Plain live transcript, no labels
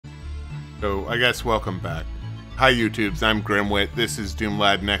So, I guess welcome back. Hi YouTubes, I'm Grimwit, this is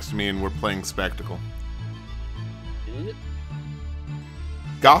Doomlad next to me, and we're playing Spactacle.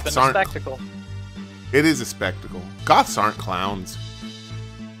 Goths aren't... Spectacle. It is a spectacle. Goths aren't clowns.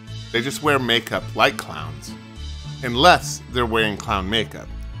 They just wear makeup like clowns. Unless they're wearing clown makeup.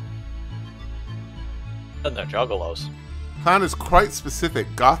 Then they're juggalos. Clown is quite specific.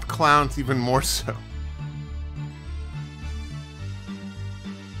 Goth clowns even more so.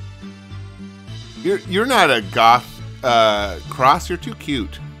 You're not a goth cross. You're too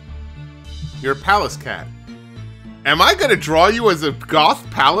cute. You're a palace cat. Am I gonna draw you as a goth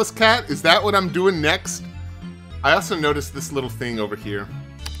palace cat? Is that what I'm doing next? I also noticed this little thing over here.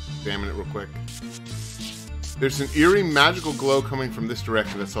 Examine it real quick. There's an eerie magical glow coming from this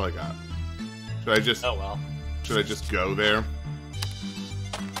direction. That's all I got. Should I just... Oh well. Should I just go there?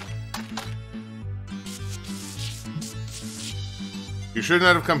 You should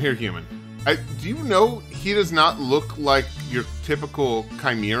not have come here, human. Do you know he does not look like your typical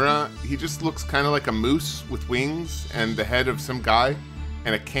chimera? He just looks kind of like a moose with wings and the head of some guy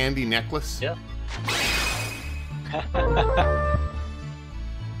and a candy necklace. Yeah.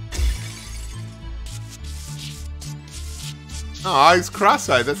 Oh, he's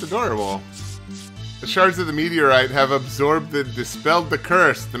cross-eyed. That's adorable. The shards of the meteorite have absorbed and dispelled the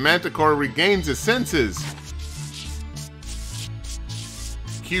curse. The manticore regains his senses.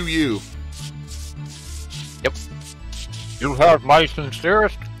 QU. Yep. You have my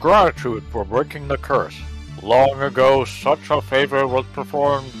sincerest gratitude for breaking the curse. Long ago, such a favor was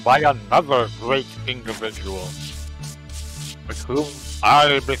performed by another great individual, with whom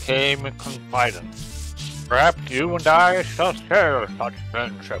I became confidant. Perhaps you and I shall share such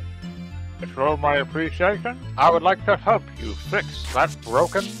friendship. To show my appreciation, I would like to help you fix that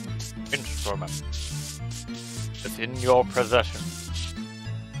broken instrument within your possession.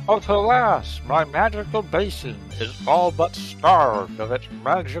 But alas, my magical basin is all but starved of its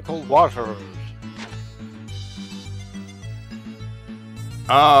magical waters.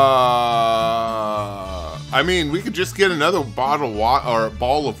 I mean, we could just get another bottle or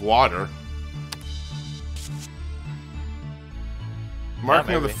ball of water.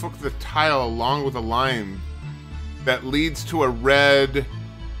 Marking on the foot of the tile along with a line that leads to a red...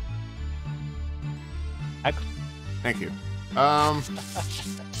 Thank you.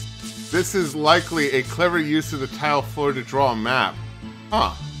 This is likely a clever use of the tile floor to draw a map.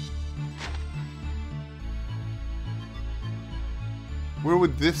 Huh. Where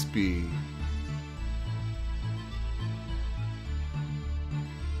would this be?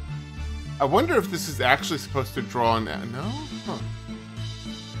 I wonder if this is actually supposed to draw an... No? Huh.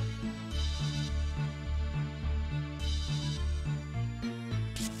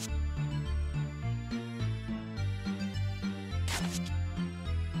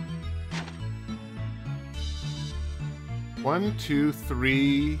 One, two,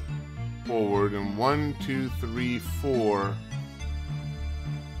 three forward, and 1, 2, 3, 4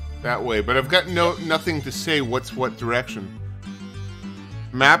 that way. But I've got nothing to say what's what direction.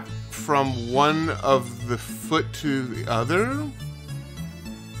 Map from one of the foot to the other?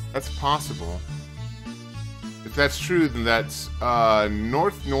 That's possible. If that's true, then that's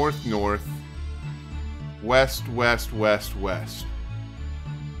north, north, north, west, west, west, west.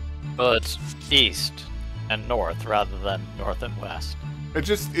 Well, it's east and north rather than north and west.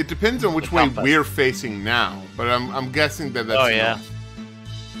 It depends on which way we're facing now, but I'm guessing that that's north.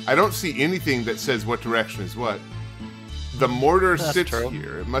 I don't see anything that says what direction is what. The mortar sits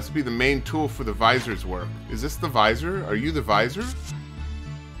here. It must be the main tool for the visor's work. Is this the visor? Are you the visor?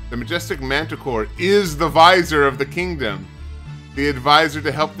 The majestic manticore is the visor of the kingdom. The advisor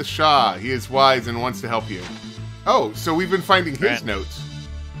to help the Shah. He is wise and wants to help you. Oh, so we've been finding his notes.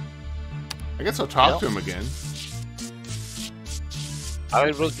 I guess I'll talk to him again. I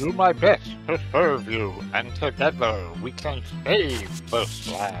will do my best to serve you, and together we can save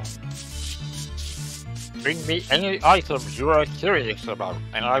this land. Bring me any items you are curious about,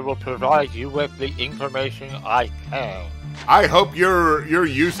 and I will provide you with the information I can. I hope you're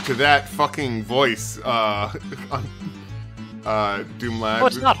used to that fucking voice, Doomlad. Oh,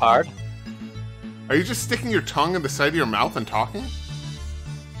 it's not hard. Are you just sticking your tongue in the side of your mouth and talking?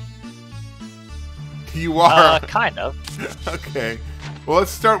 You are. Kind of. Okay. Well,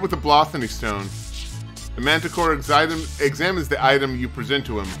 let's start with the Blothany Stone. The Manticore examines the item you present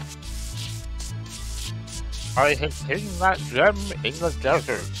to him. I have hidden that gem in the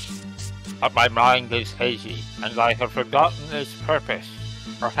desert, but my mind is hazy, and I have forgotten its purpose.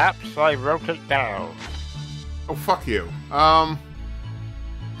 Perhaps I wrote it down. Oh, fuck you. How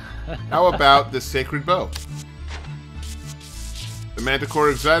about the Sacred Bow? The The Manticore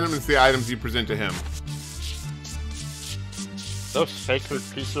examines the items you present to him. The sacred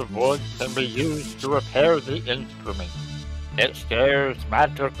piece of wood can be used to repair the instrument. It shares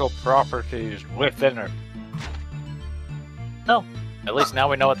magical properties within it. No. At least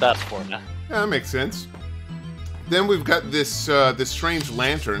now we know what that's for now. Yeah, that makes sense. Then we've got this this strange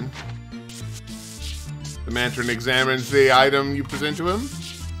lantern. The lantern examines the item you present to him.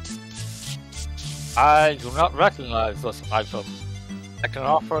 I do not recognize this item. I can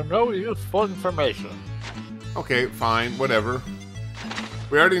offer no useful information. Okay, fine, whatever.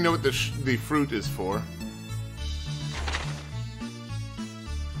 We already know what the fruit is for.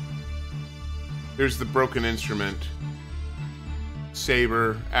 Here's the broken instrument.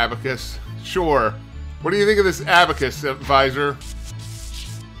 Saber, abacus. Sure. What do you think of this abacus, Visor?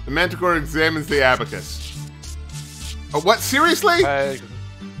 The Manticore examines the abacus. Oh, what? Seriously?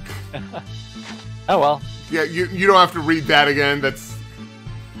 Oh well. Yeah, you don't have to read that again. That's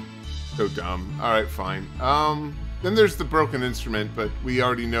so dumb. Alright, fine. Then there's the broken instrument, but we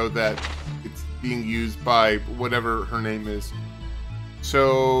already know that it's being used by whatever her name is.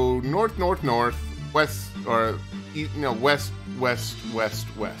 So, north, north, north, west, or, no, west, west, west,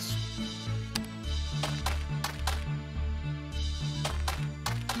 west.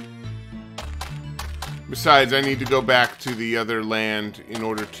 Besides, I need to go back to the other land in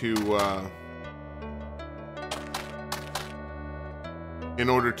order to,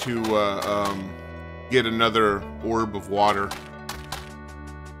 get another orb of water.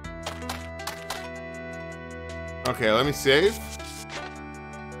 Okay, let me save.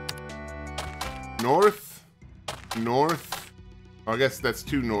 North, north. Oh, I guess that's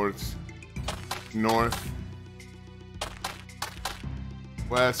two norths. North,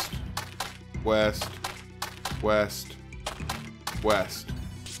 west, west, west, west.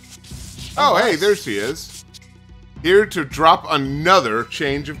 Oh, hey, there she is. Here to drop another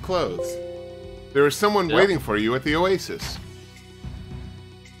change of clothes. There is someone waiting for you at the oasis.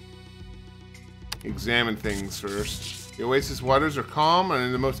 Examine things first. The oasis waters are calm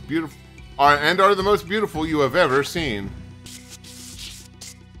and are the most beautiful you have ever seen.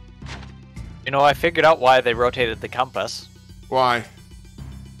 You know, I figured out why they rotated the compass. Why?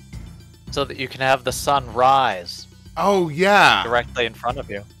 So that you can have the sun rise. Oh, yeah. Directly in front of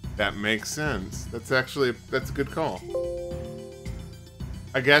you. That makes sense. That's a good call.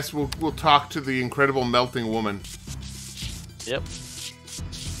 I guess we'll talk to the incredible melting woman. Yep.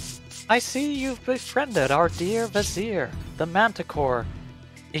 I see you've befriended our dear Vizier, the Manticore.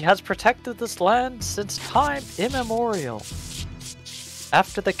 He has protected this land since time immemorial.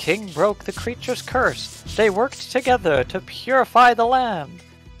 After the king broke the creature's curse, they worked together to purify the land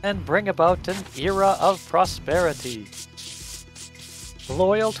and bring about an era of prosperity.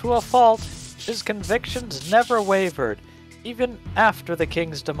 Loyal to a fault, his convictions never wavered, even after the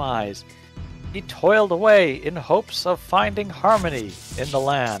king's demise. He toiled away in hopes of finding harmony in the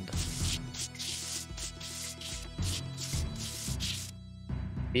land.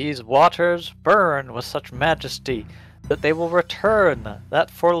 These waters burn with such majesty that they will return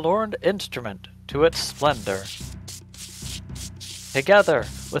that forlorn instrument to its splendor. Together,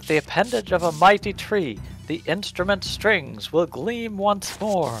 with the appendage of a mighty tree, the instrument's strings will gleam once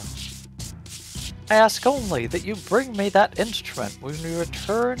more. I ask only that you bring me that instrument when we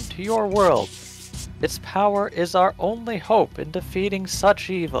return to your world. Its power is our only hope in defeating such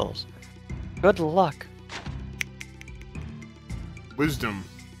evils. Good luck. Wisdom.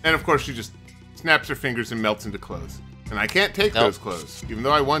 And of course she just snaps her fingers and melts into clothes. And I can't take those clothes, even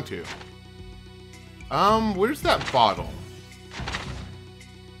though I want to. Where's that bottle?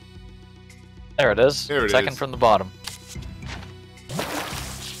 There it is. There it Second is. from the bottom.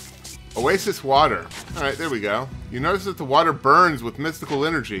 Oasis water. Alright, there we go. You notice that the water burns with mystical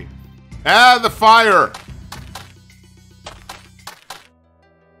energy. Ah, the fire!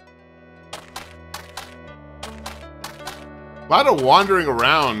 A lot of wandering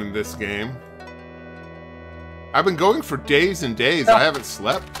around in this game. I've been going for days and days. I haven't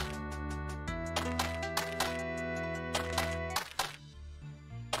slept.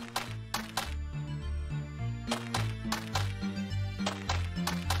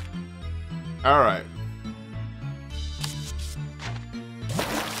 Alright.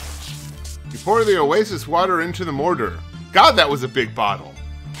 You pour the oasis water into the mortar. God, that was a big bottle.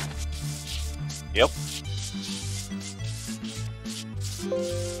 Yep.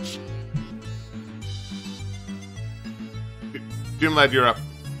 Doomlad, you're up.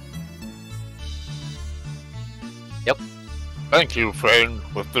 Yep. Thank you, friend.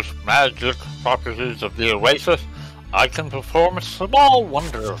 With this magic properties of the oasis, I can perform small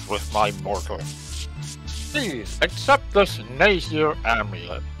wonders with my mortar. Please accept this Nazir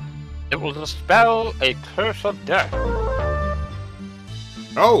amulet. It will dispel a curse of death.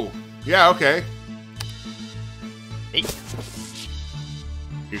 Oh, yeah, okay. Hey.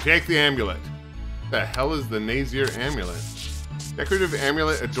 You take the amulet. The hell is the Nazir amulet? Decorative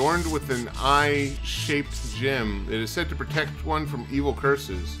amulet adorned with an eye-shaped gem. It is said to protect one from evil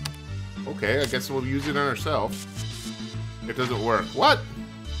curses. Okay, I guess we'll use it on ourselves. It doesn't work. What?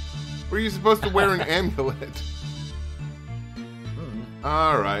 Were you supposed to wear an amulet?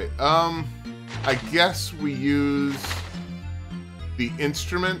 Alright, I guess we use the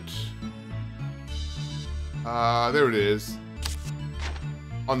instrument. There it is.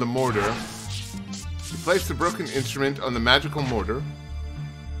 On the mortar. You place the broken instrument on the magical mortar.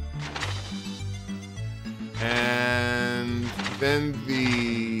 And then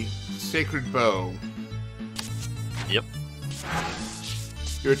the sacred bow. Yep.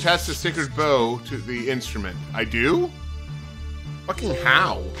 You attach the sacred bow to the instrument. I do? Fucking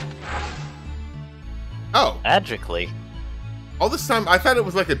how? Oh. Magically. All this time, I thought it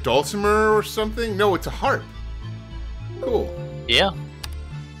was like a dulcimer or something. No, it's a harp. Cool. Yeah.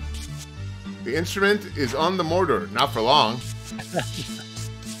 The instrument is on the mortar. Not for long.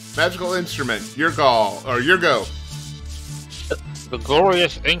 Magical instrument. Your go. The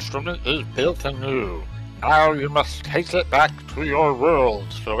glorious instrument is built anew. Now you must take it back to your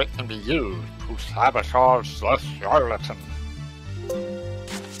world so it can be used to sabotage the charlatan.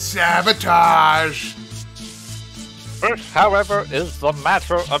 Sabotage! First, however, is the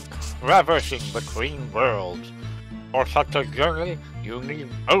matter of traversing between worlds. For such a journey, you need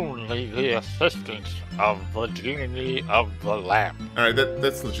only the assistance of the genie of the lamp. Alright,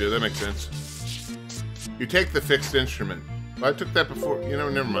 that's legit. That makes sense. You take the fixed instrument. Well, I took that before. You know,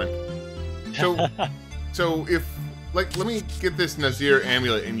 never mind. So if... Like, let me get this Nazir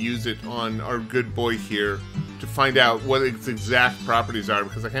amulet and use it on our good boy here to find out what its exact properties are,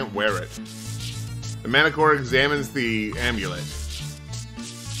 because I can't wear it. The Manticore examines the amulet.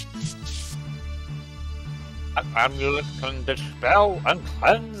 An amulet can dispel and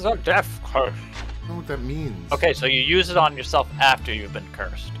cleanse a death curse. I don't know what that means. Okay, so you use it on yourself after you've been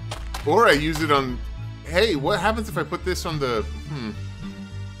cursed. Or I use it on... Hey, what happens if I put this on the...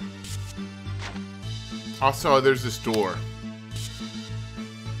 Also, there's this door.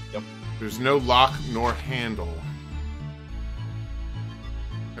 Yep. There's no lock nor handle.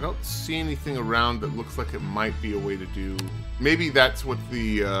 I don't see anything around that looks like it might be a way to do... Maybe that's what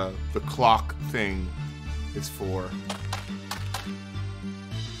the clock thing is for.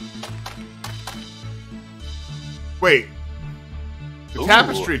 Wait. The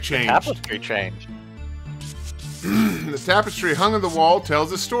tapestry changed. The tapestry changed. The tapestry hung on the wall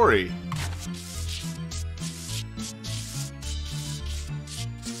tells a story.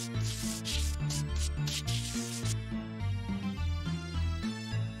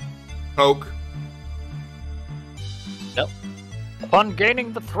 Poke. Yep. Upon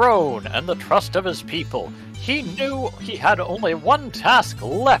gaining the throne and the trust of his people, he knew he had only one task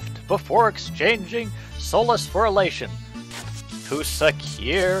left before exchanging solace for elation: to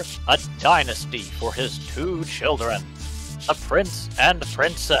secure a dynasty for his two children, a prince and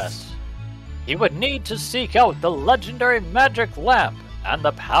princess. He would need to seek out the legendary magic lamp and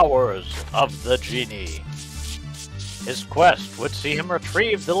the powers of the genie. His quest would see him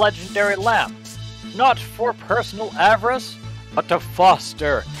retrieve the legendary lamp, not for personal avarice, but to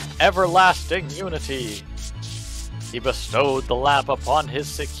foster everlasting unity. He bestowed the lamp upon his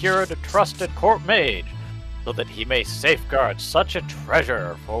secured, trusted court mage, so that he may safeguard such a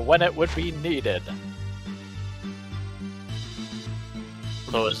treasure for when it would be needed.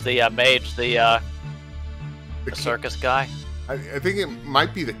 So is the mage the circus guy? I think it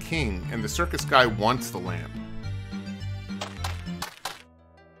might be the king, and the circus guy wants the lamp.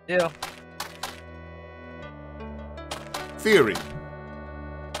 Yeah. Theory.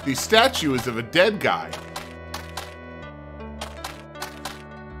 The statue is of a dead guy.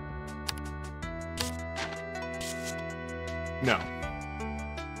 No.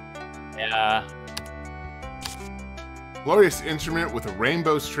 Yeah. Glorious instrument with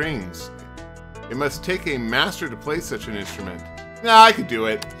rainbow strings. It must take a master to play such an instrument. Nah, I could do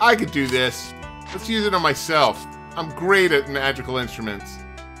it. I could do this. Let's use it on myself. I'm great at magical instruments.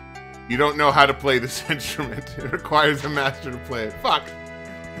 You don't know how to play this instrument. It requires a master to play it. Fuck.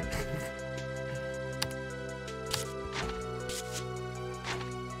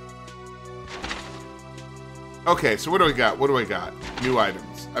 Okay, so what do I got? What do I got? New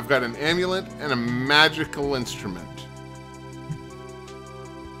items. I've got an amulet and a magical instrument.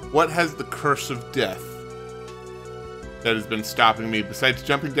 What has the curse of death? that has been stopping me, besides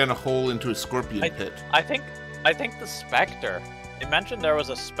jumping down a hole into a scorpion pit. I think the Spectre. You mentioned there was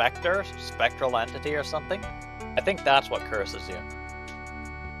a Spectre, spectral entity or something. I think that's what curses you.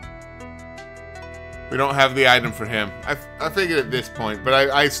 We don't have the item for him. I figured at this point, but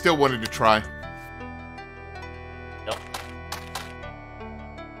I still wanted to try. Yep.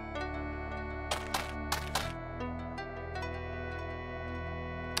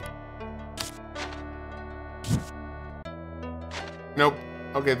 Nope.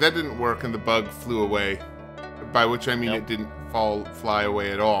 Okay, that didn't work, and the bug flew away. By which I mean it didn't fly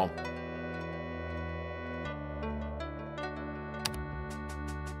away at all.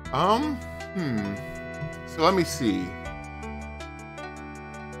 So let me see.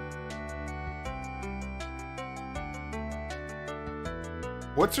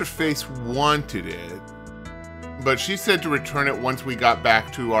 What's her face wanted it, but she said to return it once we got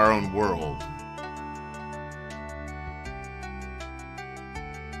back to our own world.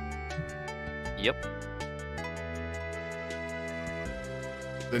 Yep.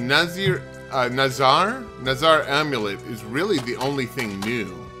 The Nazar amulet is really the only thing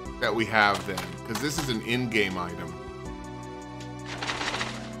new that we have then, because this is an in-game item.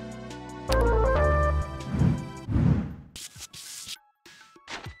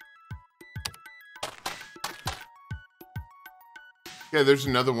 Yeah, there's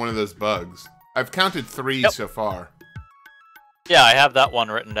another one of those bugs. I've counted 3 so far. Yeah, I have that one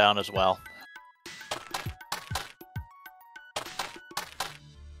written down as well.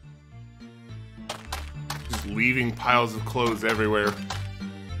 Just leaving piles of clothes everywhere.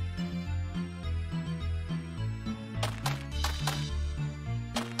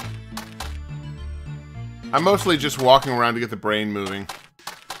 I'm mostly just walking around to get the brain moving.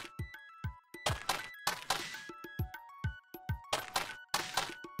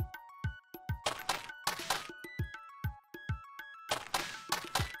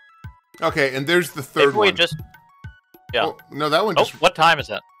 Okay, and there's the third one. Yeah. Oh, no, that one just... what time is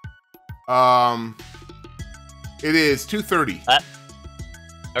it? It is 2:30.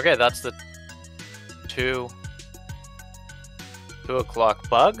 Okay, that's the 2 o'clock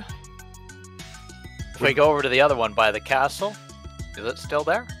bug. If we go over to the other one by the castle, is it still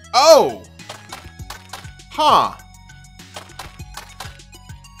there? Oh! Huh.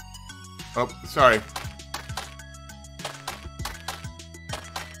 Oh, sorry.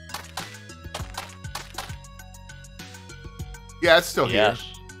 Yeah, it's still here.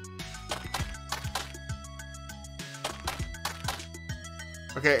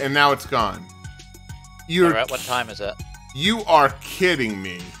 Okay, and now it's gone. Alright, what time is it? You are kidding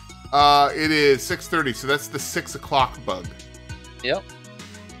me. It is 6:30, so that's the 6 o'clock bug. Yep.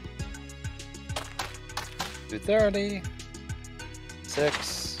 2:30.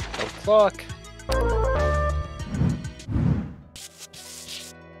 6 o'clock.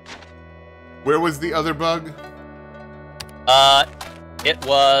 Where was the other bug? It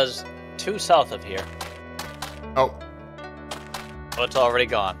was 2 south of here. Oh. Oh, it's already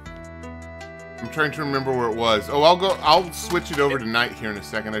gone. I'm trying to remember where it was. Oh, I'll switch it over to night here in a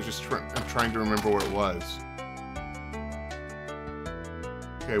second. I'm trying to remember where it was.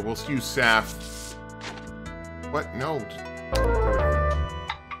 Okay, we'll use Saf. What? No.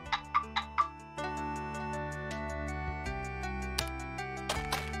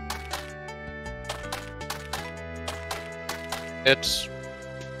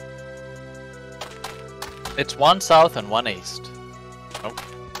 It's 1 south and 1 east.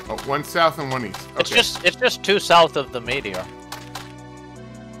 Oh, 1 south and 1 east. Okay. It's just 2 south of the meteor.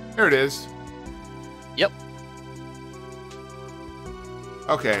 There it is. Yep.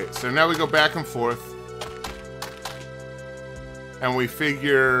 Okay, so now we go back and forth. And we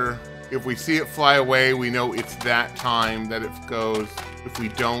figure if we see it fly away, we know it's that time that it goes. If we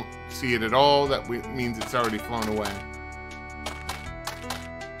don't see it at all, that means it's already flown away.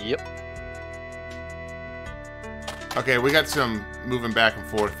 Yep. Okay, we got some moving back and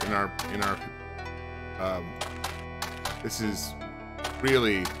forth in our this is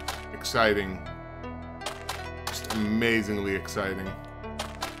really exciting. Just amazingly exciting.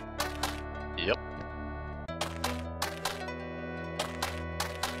 Yep.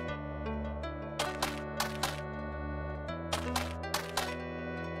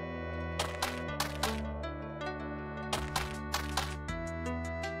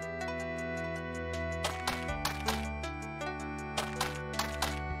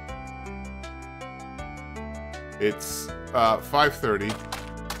 It's 5:30.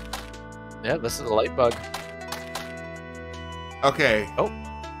 Yeah, this is a light bug. Okay. Oh.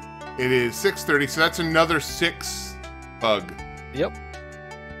 It is 6:30, so that's another 6 bug. Yep.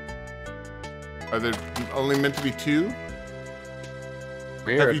 Are there only meant to be 2?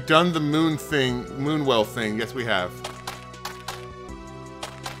 Weird. Have you done the Moonwell thing? Yes, we have.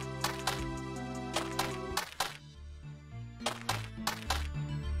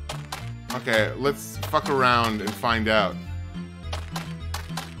 Okay, let's fuck around and find out.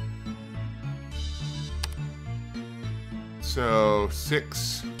 So,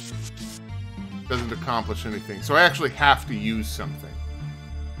 6 doesn't accomplish anything. So I actually have to use something.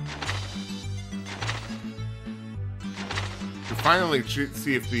 To finally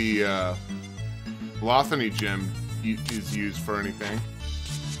see if the Lothany gem is used for anything.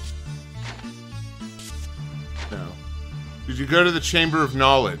 No. Did you go to the Chamber of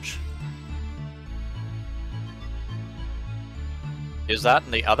Knowledge? Is that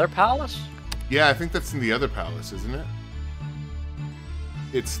in the other palace? Yeah, I think that's in the other palace, isn't it?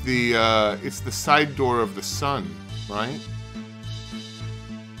 It's the side door of the sun, right?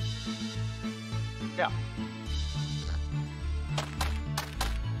 Yeah.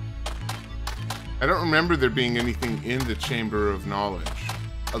 I don't remember there being anything in the Chamber of Knowledge,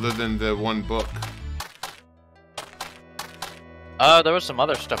 other than the one book. There was some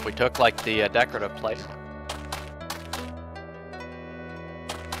other stuff we took, like the decorative plate.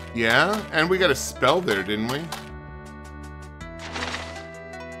 Yeah, and we got a spell there, didn't we?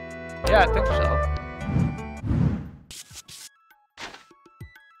 Yeah, I think so.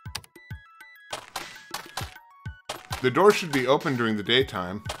 The door should be open during the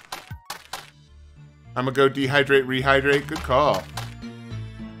daytime. I'm gonna go dehydrate, rehydrate. Good call.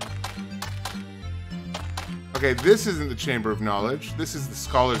 Okay, this isn't the Chamber of Knowledge. This is the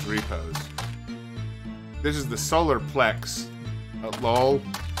Scholar's Repose. This is the Solar Plex. Lol.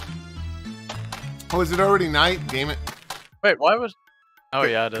 Oh, is it already night? Damn it. Wait, why was... Oh,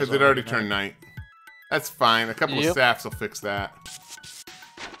 yeah, it is. Because it already turned night. That's fine. A couple of staffs will fix that.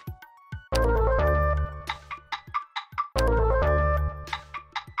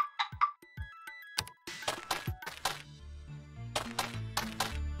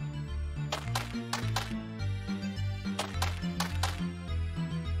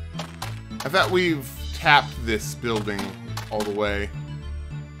 I thought we've tapped this building all the way.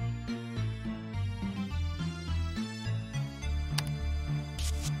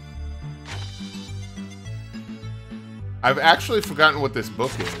 I've actually forgotten what this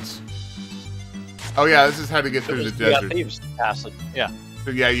book is. Oh yeah, this is how to get through the desert. Thieves Passage. Yeah. So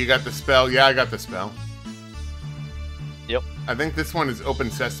yeah, you got the spell. Yeah, I got the spell. Yep. I think this one is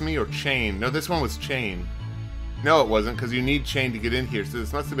Open Sesame or Chain. No, this one was Chain. No, it wasn't, because you need Chain to get in here, so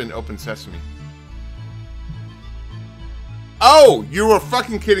this must have been Open Sesame. Oh! You were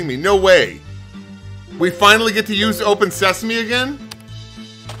fucking kidding me. No way. We finally get to use Open Sesame again?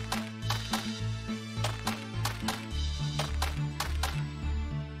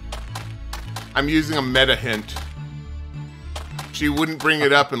 I'm using a meta hint. She wouldn't bring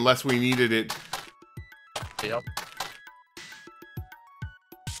it up unless we needed it. Yep.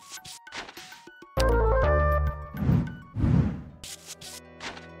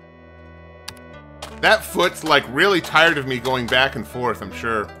 That foot's like really tired of me going back and forth, I'm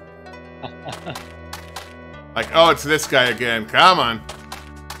sure. Like, oh, it's this guy again. Come on.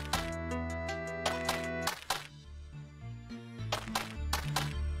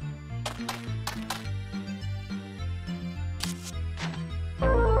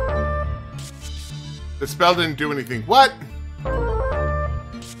 The spell didn't do anything. What?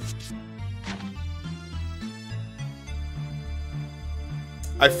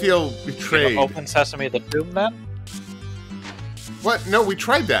 I feel betrayed. Open Sesame the Tomb, then? What? No, we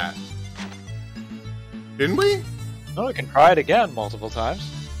tried that. Didn't we? No, we can try it again multiple times.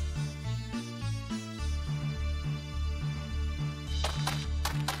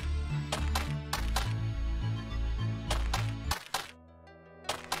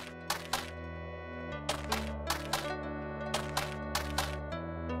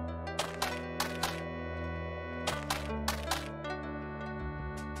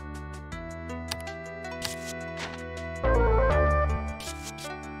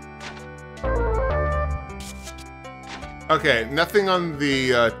 Okay, nothing on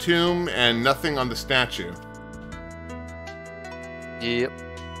the tomb and nothing on the statue. Yep.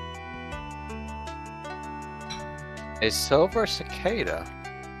 A silver cicada.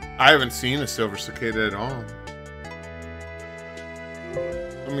 I haven't seen a silver cicada at all.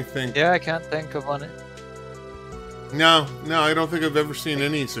 Let me think. Yeah, I can't think of one. No, I don't think I've ever seen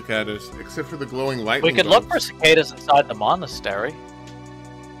any cicadas, except for the glowing lightning. We could look for cicadas inside the monastery.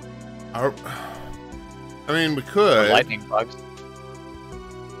 I mean, we could. Or lightning bugs.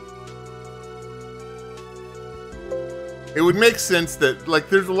 It would make sense that, like,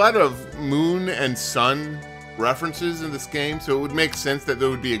 there's a lot of moon and sun references in this game, so it would make sense that there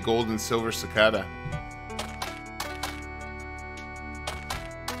would be a gold and silver cicada.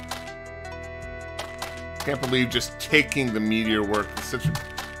 Can't believe just taking the meteor work is such a...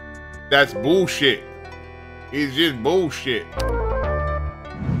 That's bullshit. It's just bullshit.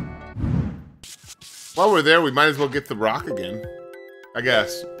 While we're there, we might as well get the rock again, I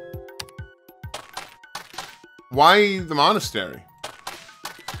guess. Why the monastery?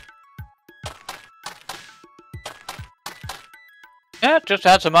 Yeah, it just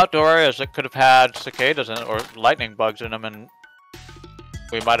had some outdoor areas that could have had cicadas in it, or lightning bugs in them, and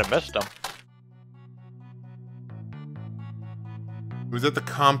we might have missed them. It was at the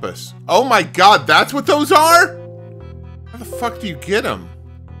compass. Oh my god, that's what those are? How the fuck do you get them?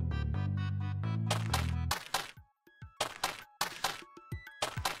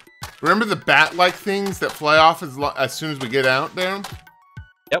 Remember the bat-like things that fly off as soon as we get out there?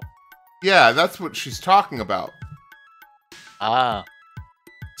 Yep. Yeah, that's what she's talking about. Ah.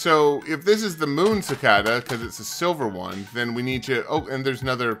 So if this is the moon cicada, because it's a silver one, then we need to... Oh, and there's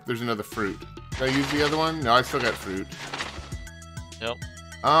another fruit. Did I use the other one? No, I still got fruit. Yep.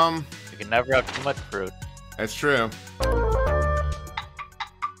 You can never have too much fruit. That's true.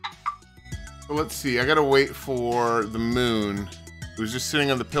 Well, let's see. I gotta wait for the moon. It was just sitting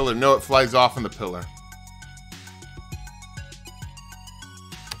on the pillar. No, it flies off on the pillar.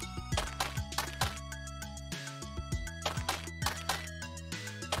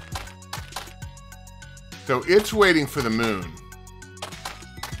 So it's waiting for the moon.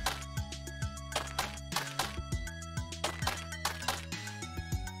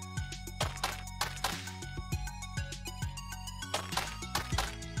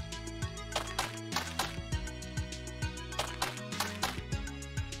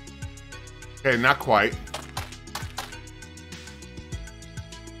 Okay, not quite.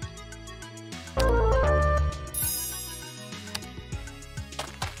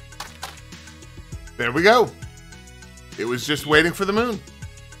 There we go. It was just waiting for the moon.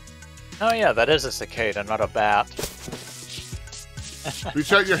 Oh yeah, that is a cicada, not a bat.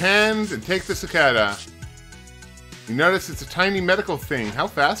 Reach out your hands and take the cicada. You notice it's a tiny medical thing. How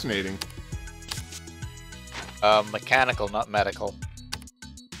fascinating. Mechanical, not medical.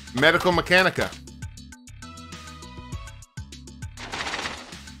 Medical Mechanica.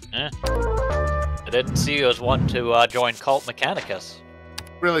 I didn't see you as one to join Cult Mechanicus.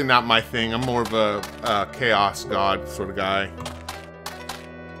 Really not my thing. I'm more of a chaos god sort of guy.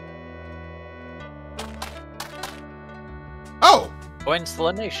 Oh! Joins the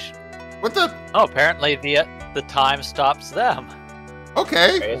Laneige. What the? Oh, apparently the time stops them.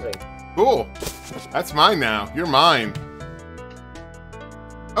 Okay. Crazy. Cool. That's mine now. You're mine.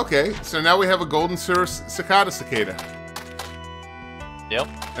 Okay, so now we have a golden cicada cicada. Yep.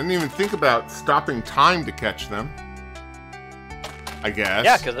 I didn't even think about stopping time to catch them. I guess.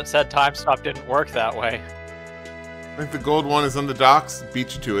 Yeah, because it said time stop didn't work that way. I think the gold one is on the docks.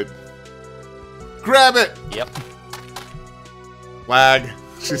 Beat you to it. Grab it! Yep. Lag.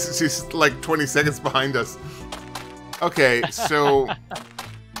 She's like 20 seconds behind us. Okay, so...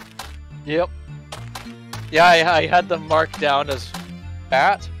 Yep. Yeah, I had them marked down as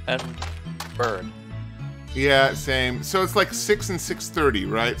bat and bird. Yeah, same. So it's like 6 and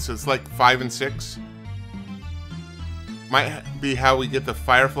 6:30, right? So it's like 5 and 6. Might be how we get the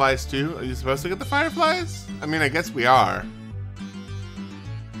fireflies too. Are you supposed to get the fireflies? I mean, I guess we are.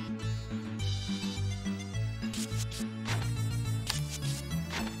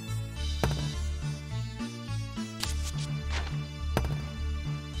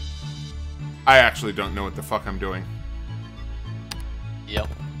 I actually don't know what the fuck I'm doing. Yep.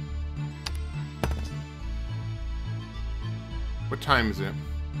 What time is it?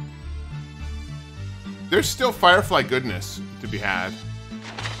 There's still firefly goodness to be had.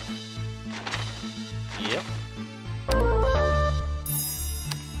 Yep.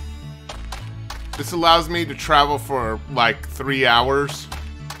 This allows me to travel for like 3 hours.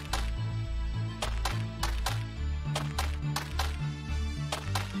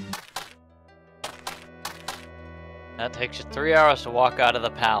 That takes you 3 hours to walk out of the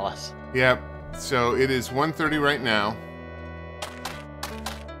palace. Yep. So it is 1:30 right now.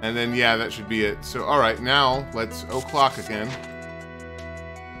 And then, yeah, that should be it. So, alright, now let's o'clock again.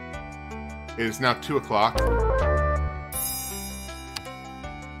 It is now 2 o'clock.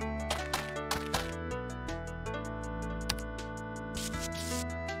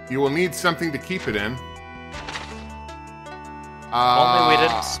 You will need something to keep it in. Only we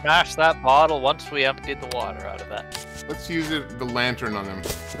didn't smash that bottle once we emptied the water out of it. Let's use the lantern on them.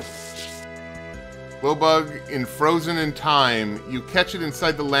 Glow bug in frozen in time. You catch it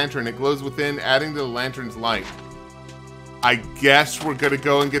inside the lantern. It glows within, adding to the lantern's light. I guess we're gonna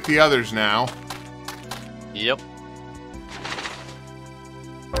go and get the others now. Yep.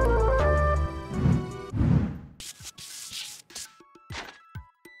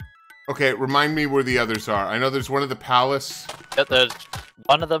 Okay, remind me where the others are. I know there's one at the palace. Yeah, there's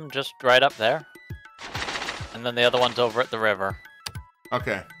one of them just right up there. And then the other one's over at the river.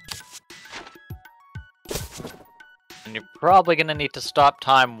 Okay. And you're probably going to need to stop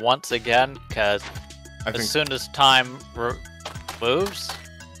time once again, because as soon as time moves,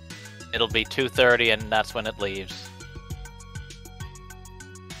 it'll be 2:30 and that's when it leaves.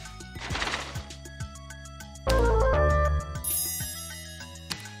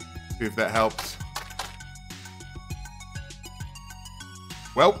 See if that helps.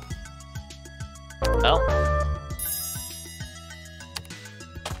 Welp. Well,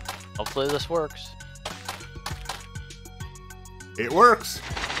 hopefully this works. It works.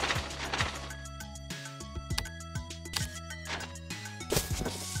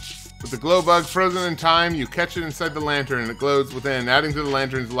 With the glow bug frozen in time, you catch it inside the lantern and it glows within, adding to the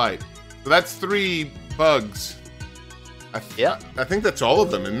lantern's light. So that's 3 bugs. I think that's all of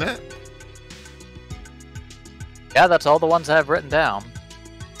them, isn't it? Yeah, that's all the ones I have written down.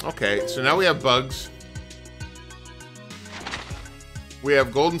 Okay, so now we have bugs. We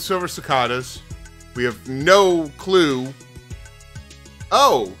have gold and silver cicadas. We have no clue.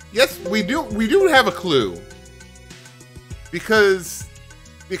 Oh, yes, we do have a clue. Because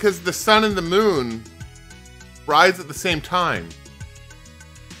the sun and the moon rise at the same time.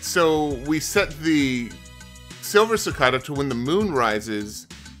 So we set the silver cicada to when the moon rises,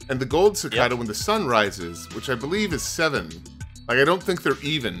 and the gold cicada when the sun rises, which I believe is 7. Like, I don't think they're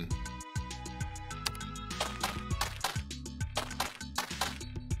even.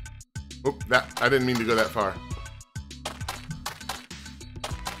 Oh, I didn't mean to go that far.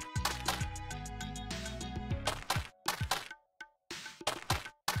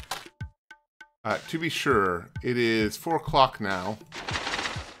 To be sure, it is 4 o'clock now.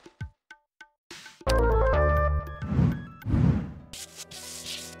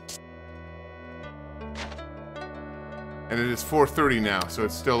 And it is 4:30 now, so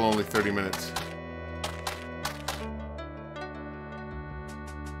it's still only 30 minutes.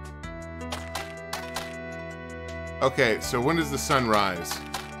 Okay, so when does the sun rise?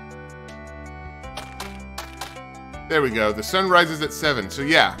 There we go. The sun rises at 7, so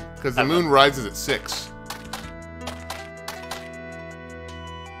yeah, because the moon rises at 6.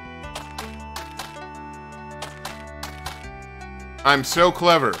 I'm so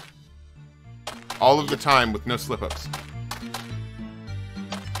clever. All of the time with no slip-ups.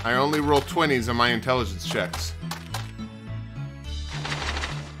 I only roll 20s on my intelligence checks.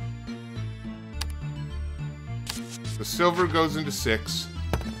 The silver goes into 6.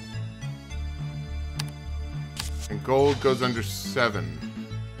 And gold goes under 7.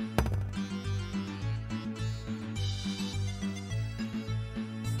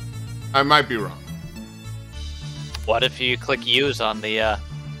 I might be wrong. What if you click use on the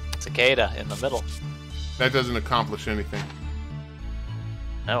cicada in the middle? That doesn't accomplish anything.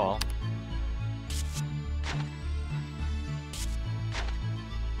 Oh well.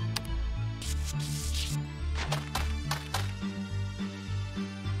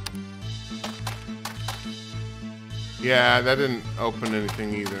 Yeah, that didn't open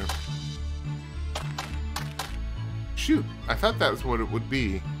anything either. Shoot, I thought that was what it would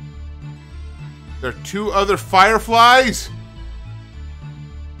be. There are 2 other fireflies?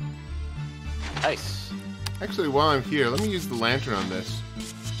 Nice. Actually, while I'm here, let me use the lantern on this.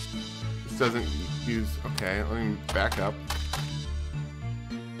 This doesn't use... Okay, let me back up.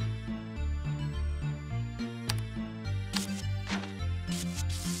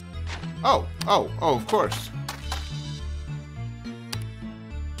 Oh, of course.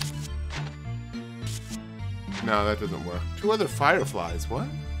 No, that doesn't work. 2 other fireflies, what?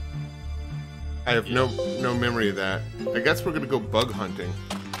 I have no memory of that. I guess we're gonna go bug hunting.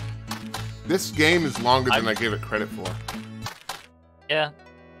 This game is longer than I gave it credit for. Yeah.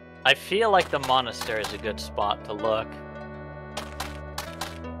 I feel like the monastery is a good spot to look.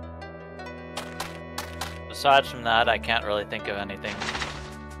 Aside from that, I can't really think of anything.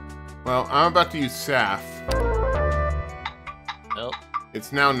 Well, I'm about to use Saf. Nope.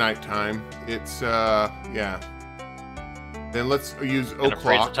 It's now nighttime. It's, yeah. Then let's use Gonna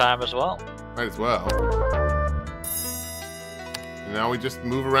freeze the time as well. Might as well. And now we just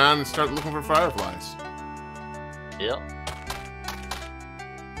move around and start looking for fireflies. Yep.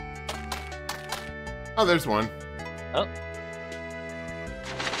 Oh, there's one. Oh.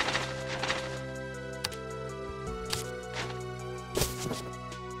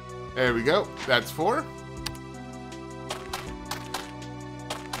 There we go. That's 4.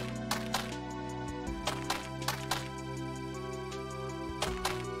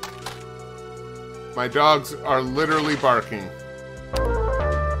 My dogs are literally barking.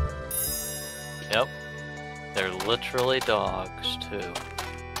 Yep. They're literally dogs, too.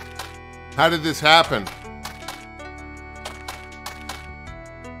 How did this happen?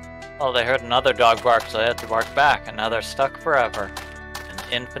 Oh, they heard another dog bark, so they had to bark back, and now they're stuck forever. An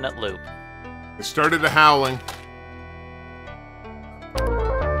infinite loop. It started a howling.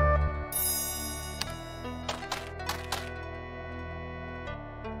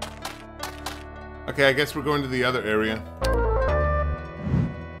 Okay, I guess we're going to the other area.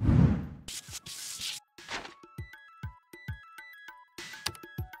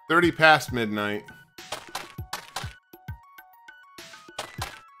 "30 past midnight.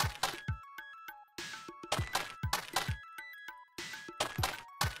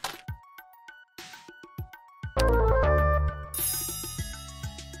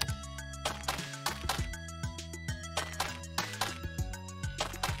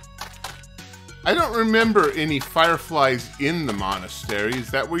 I don't remember any fireflies in the monastery. Is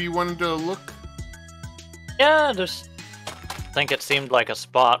that where you wanted to look? Yeah, just think it seemed like a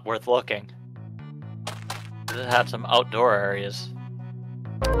spot worth looking. It had some outdoor areas.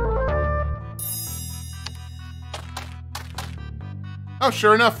 Oh,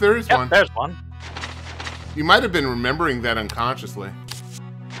 sure enough, there is one. There's one. You might have been remembering that unconsciously.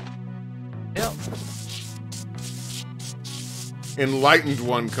 Yep. Enlightened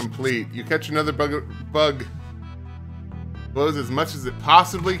one complete. You catch another bug. Blows as much as it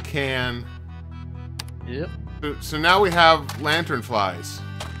possibly can. Yep. So now we have lanternflies.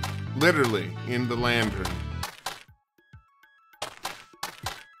 Literally, in the lantern.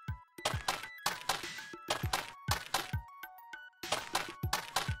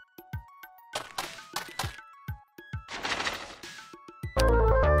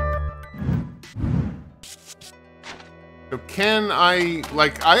 So can I,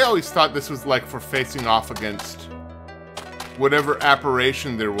 like, I always thought this was like for facing off against whatever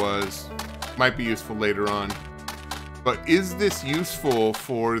apparition there was. Might be useful later on. But is this useful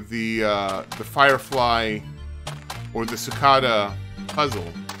for the firefly or the cicada puzzle?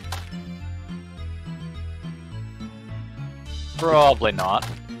 Probably not.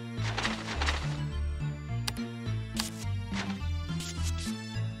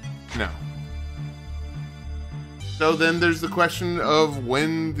 No. So then there's the question of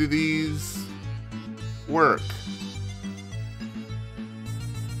when do these work?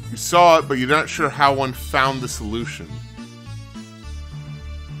 You saw it, but you're not sure how one found the solution.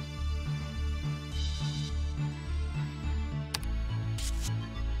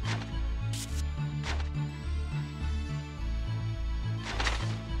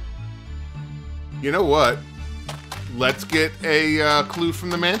 You know what? Let's get a clue from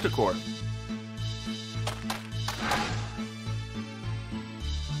the Manticore.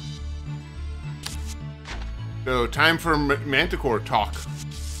 So, time for Manticore talk.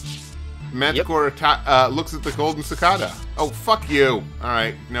 Manticore looks at the golden cicada. Oh, fuck you.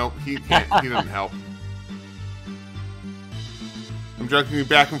 Alright, no, he can't. He doesn't help. I'm dragging you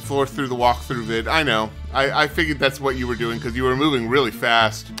back and forth through the walkthrough vid. I know. I figured that's what you were doing because you were moving really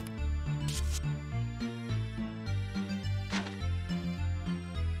fast.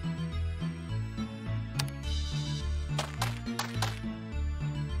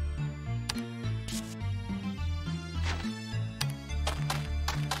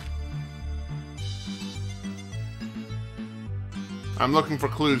 I'm looking for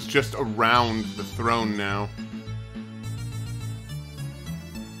clues just around the throne now.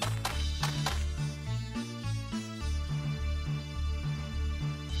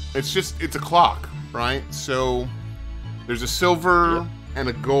 It's a clock, right? So there's a silver and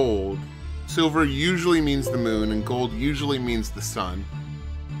a gold. Silver usually means the moon, and gold usually means the sun.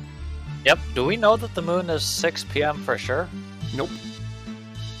 Yep. Do we know that the moon is 6 p.m. for sure? Nope.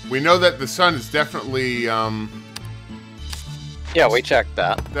 We know that the sun is definitely, Yeah, we checked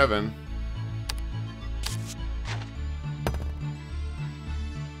that. 7.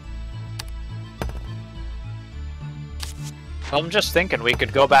 I'm just thinking we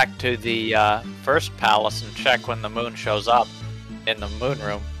could go back to the first palace and check when the moon shows up in the moon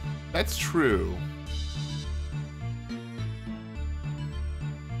room. That's true.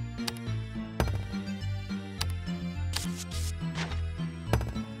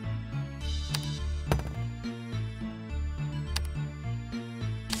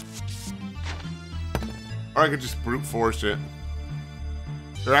 Or I could just brute force it.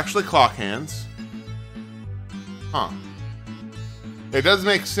 They're actually clock hands. Huh. It does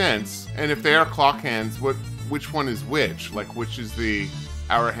make sense. And if they are clock hands, which one is which? Like, which is the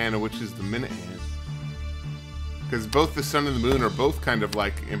hour hand and which is the minute hand? Because both the sun and the moon are both kind of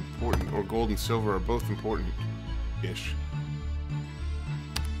like important, or gold and silver are both important-ish.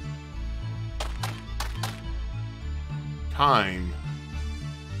 Time.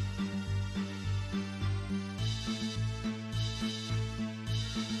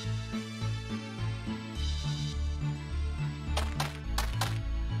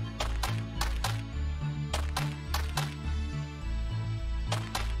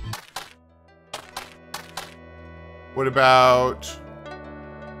 What about...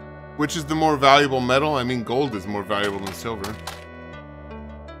 Which is the more valuable metal? I mean, gold is more valuable than silver.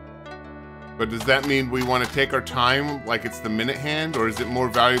 But does that mean we want to take our time like it's the minute hand? Or is it more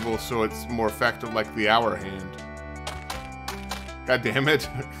valuable so it's more effective like the hour hand? God damn it.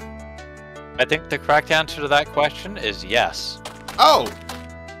 I think the correct answer to that question is yes. Oh!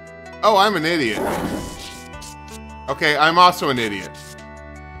 Oh, I'm an idiot. Okay, I'm also an idiot.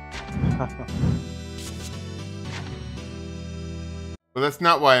 Well, that's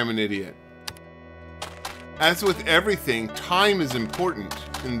not why I'm an idiot. As with everything, time is important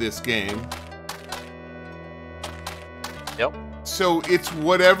in this game. Yep. So it's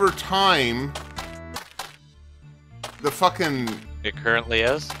whatever time the fucking... It currently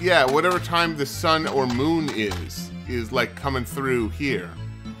is? Yeah, whatever time the sun or moon is like coming through here.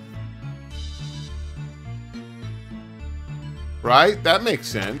 Right? That makes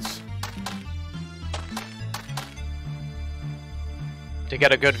sense. To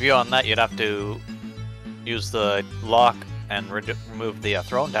get a good view on that, you'd have to use the lock and remove the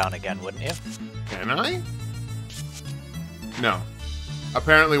throne down again, wouldn't you? Can I? No.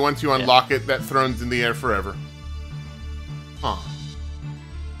 Apparently, once you unlock it, that throne's in the air forever. Huh.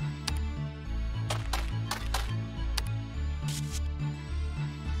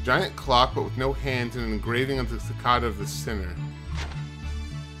 Giant clock, but with no hands and an engraving of the cicada of the center.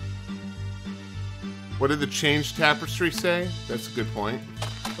 What did the change tapestry say? That's a good point.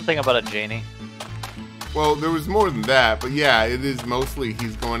 Something about a genie. Well, there was more than that, but yeah, it is mostly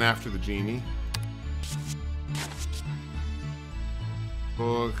he's going after the genie.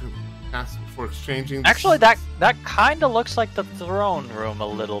 Book, ask before exchanging. Actually, that kind of looks like the throne room a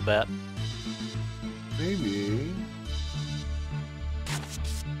little bit. Maybe.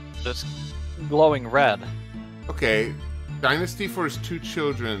 It's glowing red. Okay. Dynasty for his two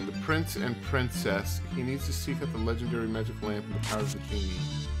children, the prince and princess. He needs to seek out the legendary magic lamp and the power of the genie.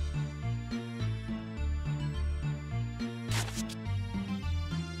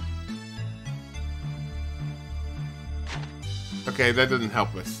 Okay, that doesn't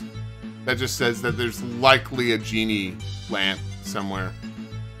help us. That just says that there's likely a genie lamp somewhere.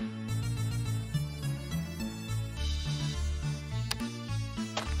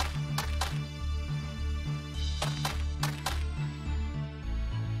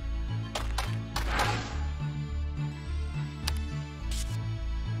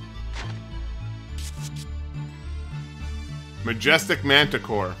 Majestic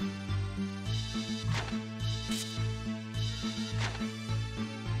Manticore.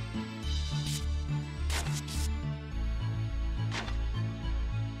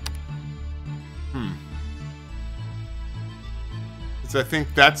 So I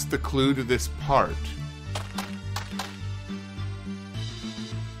think that's the clue to this part.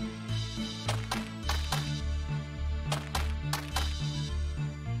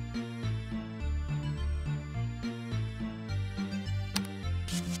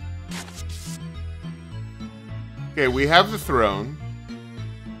 Okay, we have the throne.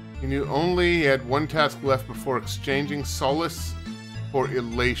 He knew only he had one task left before exchanging solace for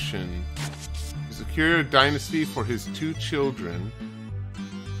elation. To secure a dynasty for his two children,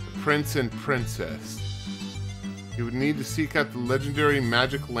 the prince and princess. He would need to seek out the legendary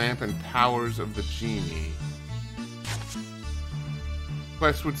magic lamp and powers of the genie.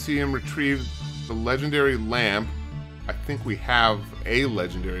 Quest would see him retrieve the legendary lamp. I think we have a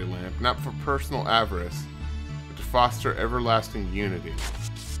legendary lamp, not for personal avarice, but to foster everlasting unity.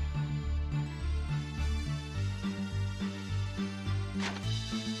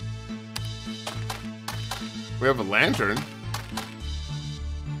 We have a lantern.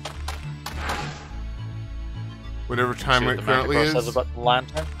 Whatever time it currently is. Says about the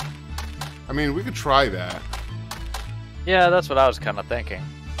lantern. I mean, we could try that. Yeah, that's what I was kind of thinking.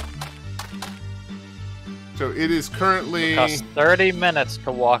 So it is currently... It costs 30 minutes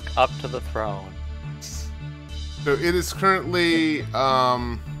to walk up to the throne. So it is currently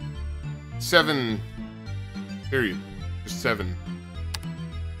 7. Period. Just 7.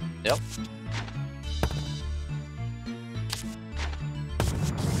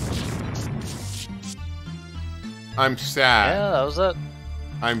 I'm sad. Yeah, that was it.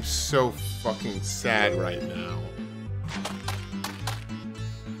 I'm so fucking sad right now.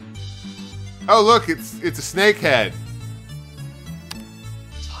 Oh look, it's a snake head.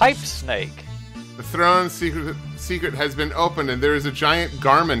 It's Hype Snake. The throne's secret has been opened, and there is a giant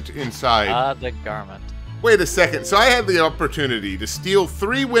garment inside. Ah, the garment. Wait a second. So I had the opportunity to steal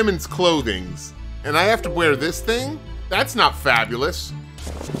 3 women's clothings, and I have to wear this thing? That's not fabulous.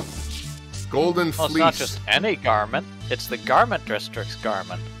 Golden Well, fleece. it's not just any garment. It's the Garment District's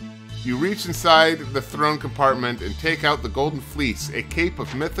garment. You reach inside the throne compartment and take out the golden fleece, a cape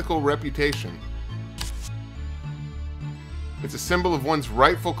of mythical reputation. It's a symbol of one's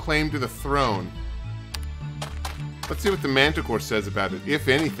rightful claim to the throne. Let's see what the Manticore says about it, if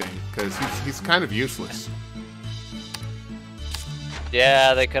anything, because he's kind of useless.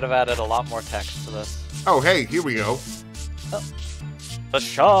 Yeah, they could have added a lot more text to this. Oh, hey, here we go. Oh. The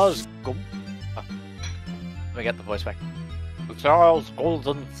Shah's... Let me get the voice back. The Shah's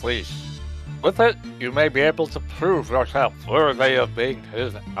golden fleece. With it, you may be able to prove yourself worthy of being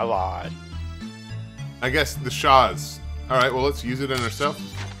his ally. I guess the Shah's. Alright, well, let's use it on ourselves.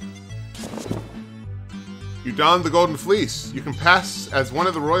 You donned the golden fleece. You can pass as one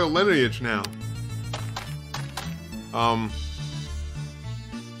of the royal lineage now.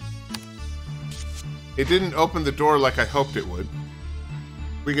 It didn't open the door like I hoped it would.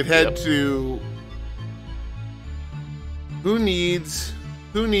 We could head to... Who needs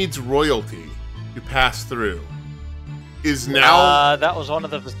royalty to pass through? Is now... that was one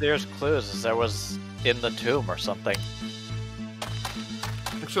of the Vizier's clues, is there was in the tomb or something.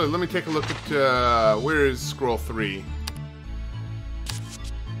 Actually, let me take a look at, where is scroll 3?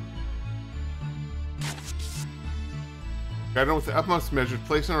 Guided with the utmost measure,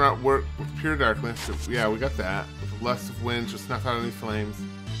 placing around work with pure darkness. So, yeah, we got that. With lust of winds, just snuff out any flames.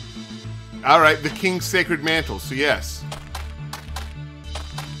 Alright, the king's sacred mantle, so yes.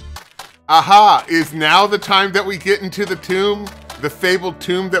 Aha! Is now the time that we get into the tomb? The fabled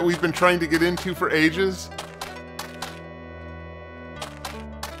tomb that we've been trying to get into for ages?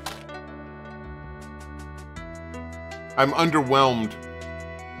 I'm underwhelmed.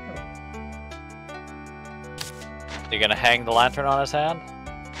 You gonna hang the lantern on his hand?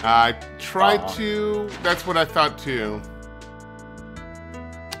 I tried to. That's what I thought too.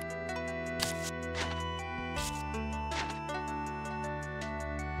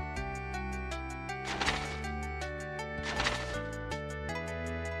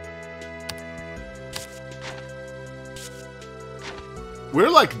 We're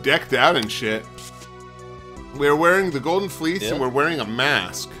like decked out and shit. We're wearing the golden fleece and we're wearing a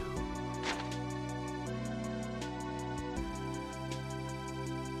mask.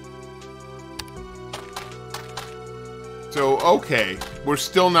 So, okay, we're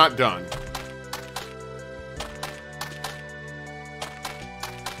still not done.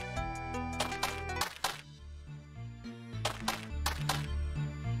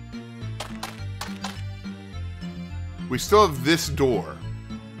 We still have this door,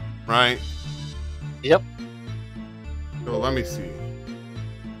 right? Yep. So let me see.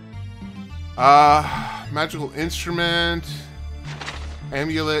 Magical instrument,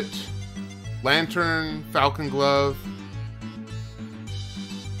 amulet, lantern, falcon glove,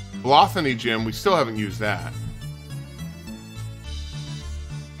 Blothany gem. We still haven't used that.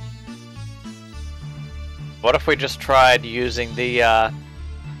 What if we just tried using the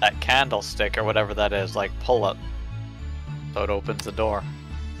that candlestick or whatever that is, like pull it, so it opens the door?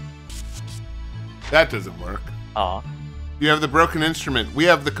 That doesn't work. Aw. You have the broken instrument. We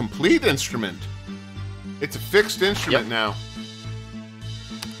have the complete instrument. It's a fixed instrument now.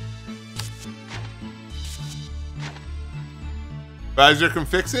 Visor can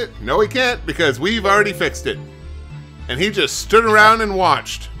fix it? No, he can't, because we've already fixed it. And he just stood around and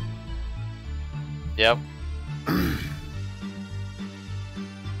watched. Yep.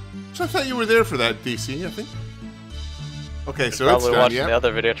 So I thought you were there for that, DC, I think. Okay, so it's probably done, watching the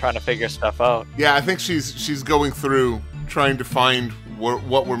other video trying to figure stuff out. Yeah, I think she's going through trying to find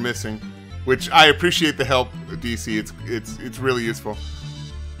what we're missing, which I appreciate the help, DC. It's really useful.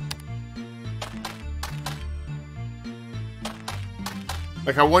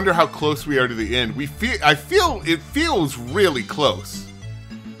 Like, I wonder how close we are to the end. I feel it feels really close,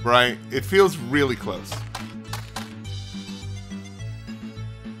 right? It feels really close.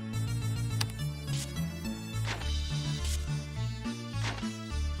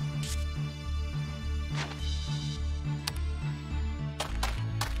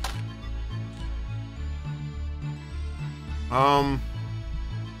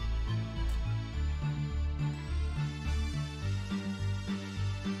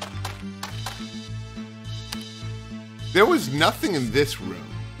 There was nothing in this room,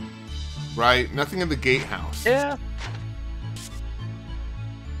 right? Nothing in the gatehouse. Yeah.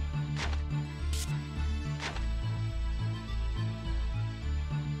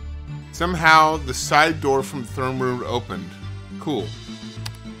 Somehow, the side door from the throne room opened. Cool.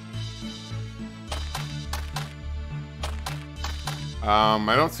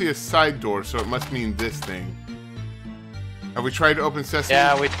 I don't see a side door, so it must mean this thing. Have we tried Open Sesame?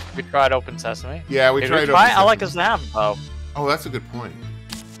 Yeah, we tried Open Sesame. Yeah, we tried Open Sesame. I like a Zam, though. Oh, that's a good point.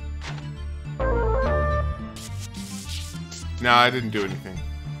 No, I didn't do anything.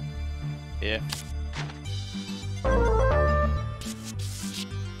 Yeah.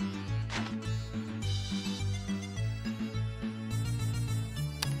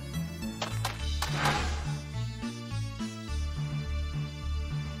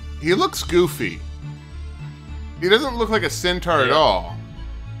 He looks goofy. He doesn't look like a centaur at all.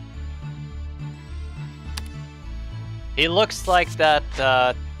 He looks like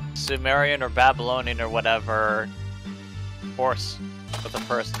that Sumerian or Babylonian or whatever horse with a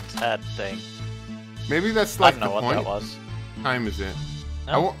person's head thing. Maybe that's like the point. I don't know what that was. What time is it?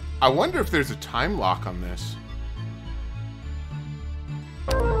 No. I wonder if there's a time lock on this.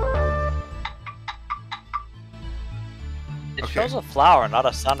 It shows a flower, not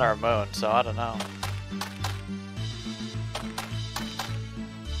a sun or a moon, so I don't know.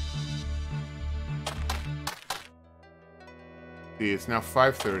 See, it's now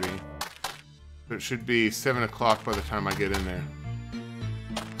 5:30. So it should be 7 o'clock by the time I get in there.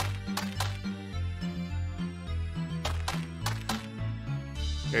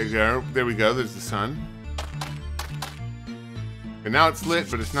 There we go. There's the sun. And now it's lit,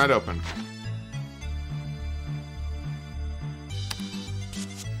 but it's not open.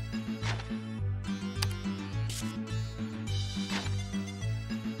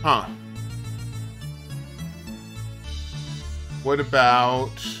 Huh. What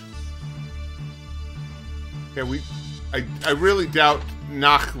about... Yeah, I really doubt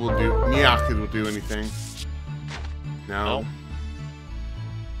Niak will do anything. No.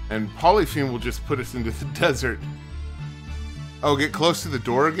 And Polyphene will just put us into the desert. Oh, get close to the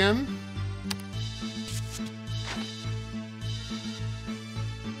door again?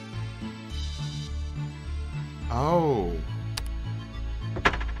 Oh.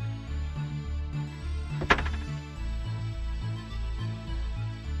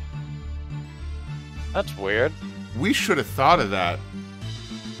 That's weird. We should have thought of that.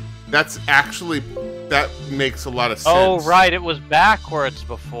 That makes a lot of sense. Oh, right, it was backwards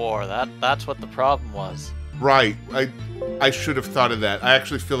before. That's what the problem was. Right. I should have thought of that. I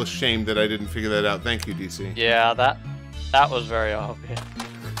actually feel ashamed that I didn't figure that out. Thank you, DC. Yeah, that was very obvious.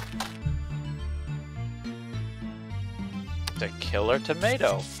 The killer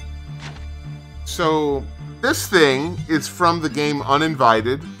tomato. So, this thing is from the game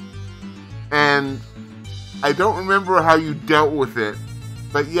Uninvited, and I don't remember how you dealt with it,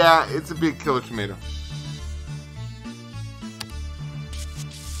 but yeah, it's a big killer tomato.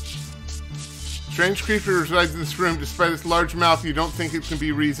 Strange creature resides in this room. Despite its large mouth, you don't think it can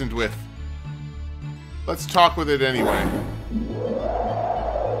be reasoned with. Let's talk with it anyway.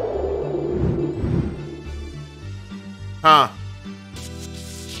 Huh.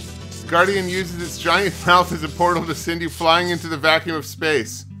 Guardian uses its giant mouth as a portal to send you flying into the vacuum of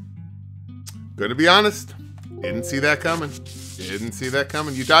space. Gonna be honest, didn't see that coming. Didn't see that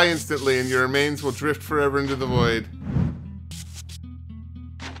coming. You die instantly and your remains will drift forever into the void.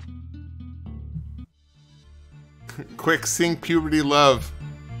 Quick, sing puberty love.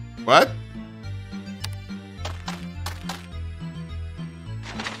 What?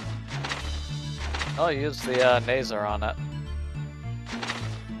 I'll use the Naser on it.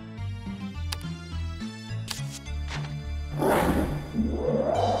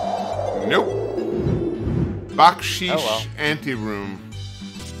 Nope. Bakshish oh, well. Anteroom.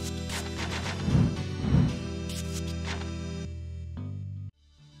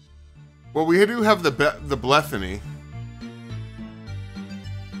 Well, we do have the Blethany.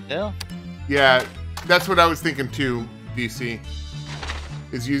 Yeah. Yeah, that's what I was thinking too, DC.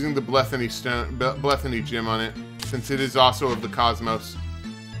 Is using the Blethany gem on it, since it is also of the cosmos.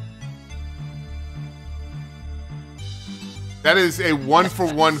 That is a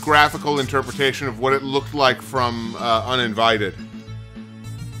one-for-one graphical interpretation of what it looked like from Uninvited.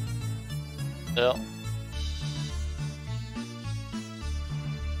 Yeah.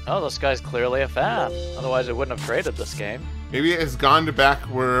 Oh, this guy's clearly a fan. Otherwise, it wouldn't have created this game. Maybe it has gone to back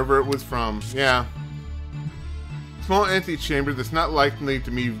wherever it was from. Yeah. Small antechamber that's not likely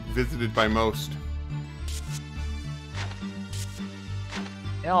to be visited by most.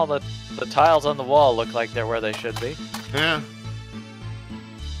 Yeah, all the tiles on the wall look like they're where they should be. Yeah.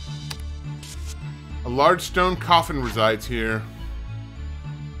 A large stone coffin resides here.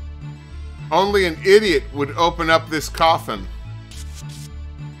 Only an idiot would open up this coffin.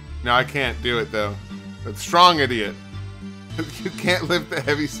 No, I can't do it, though. A strong idiot. You can't lift the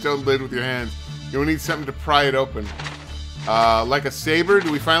heavy stone lid with your hands. You'll need something to pry it open. Like a saber?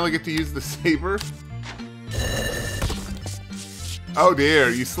 Do we finally get to use the saber? Oh dear,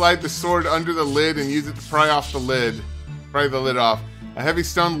 you slide the sword under the lid and use it to pry off the lid. Pry the lid off. A heavy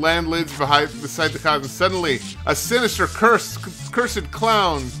stone land lids beside the coffin. Suddenly, a sinister cursed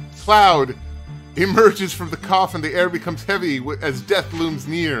cloud emerges from the coffin. The air becomes heavy as death looms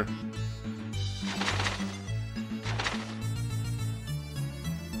near.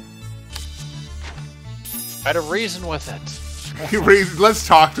 Try to reason with it. Let's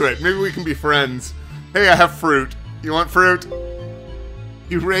talk to it. Maybe we can be friends. Hey, I have fruit. You want fruit?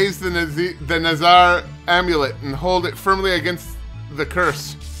 You raise the Nazar amulet and hold it firmly against the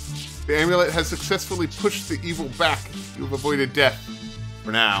curse. The amulet has successfully pushed the evil back. You have avoided death.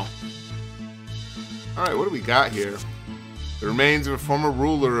 For now. Alright, what do we got here? The remains of a former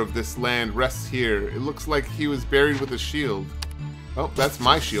ruler of this land rests here. It looks like he was buried with a shield. Oh, that's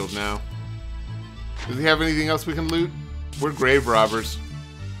my shield now. Does he have anything else we can loot? We're grave robbers.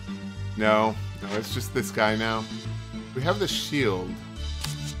 No, it's just this guy now. We have the shield.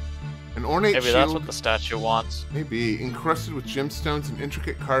 An ornate shield. Maybe that's what the statue wants. Maybe. Encrusted with gemstones and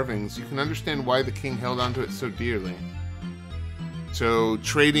intricate carvings. You can understand why the king held onto it so dearly. So,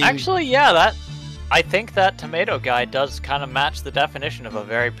 trading... Actually, yeah, I think that tomato guy does kind of match the definition of a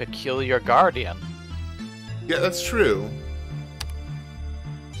very peculiar guardian. Yeah, that's true.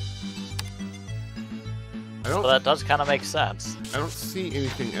 So that does kind of make sense. I don't see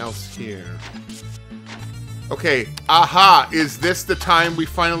anything else here. Okay, aha! Is this the time we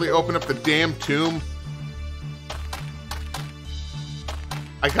finally open up the damn tomb?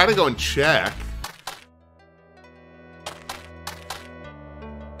 I gotta go and check.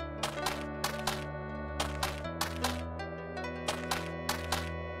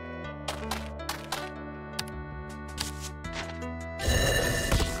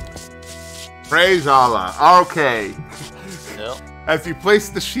 Praise Allah. Okay. Yep. As you place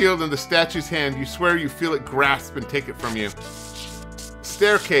the shield in the statue's hand, you swear you feel it grasp and take it from you. A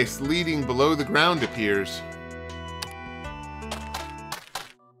staircase leading below the ground appears.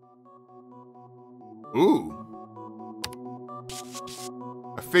 Ooh.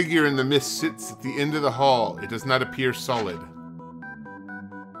 A figure in the mist sits at the end of the hall. It does not appear solid.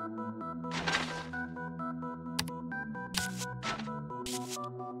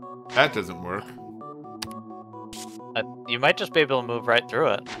 That doesn't work. You might just be able to move right through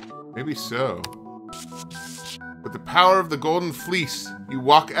it. Maybe so. With the power of the golden fleece, you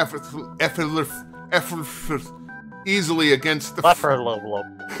walk easily against the...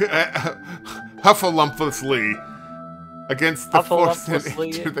 Huffalumpously against the force and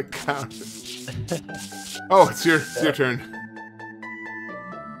enter the count. Oh, it's your turn.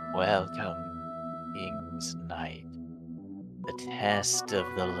 Welcome, King's Knight. The test of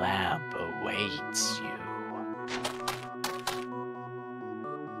the lamp awaits you.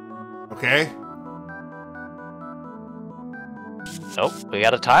 Okay. Nope, we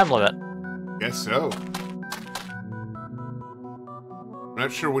got a time limit. Guess so. I'm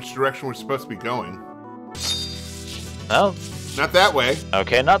not sure which direction we're supposed to be going. No. Not that way.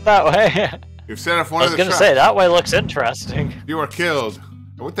 Okay, not that way. You've set off one of the I was gonna say, that way looks interesting. You are killed.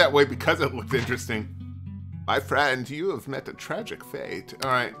 I went that way because it looked interesting. My friend, you have met a tragic fate.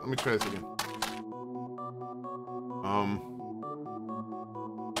 Alright, let me try this again.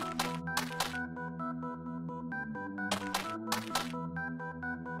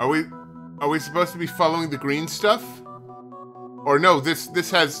 Are we supposed to be following the green stuff? Or no,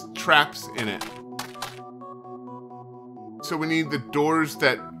 this has traps in it. So we need the doors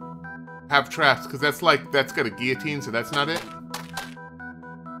that have traps, because that's got a guillotine, so that's not it.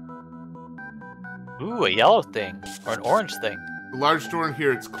 Ooh, a yellow thing. Or an orange thing. The large door in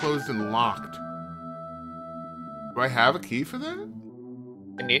here, it's closed and locked. Do I have a key for that?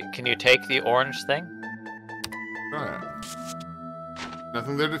 Can you take the orange thing? Try it.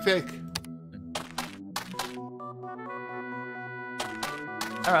 Nothing there to take.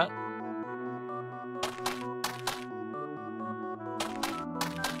 Alright.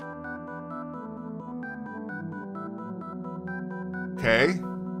 Okay.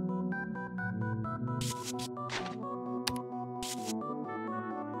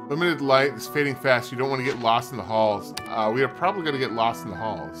 Limited light is fading fast. You don't want to get lost in the halls. We are probably going to get lost in the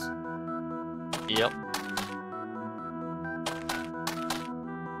halls. Yep.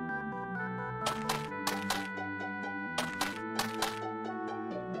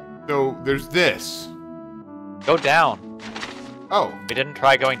 So, there's this. Go down. Oh. We didn't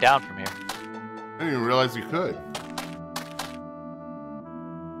try going down from here. I didn't even realize you could.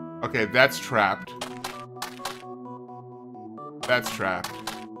 Okay, that's trapped. That's trapped.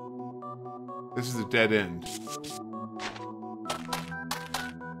 This is a dead end.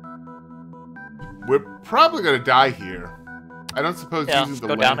 We're probably gonna die here. I don't suppose using the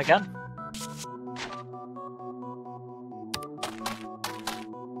go down again.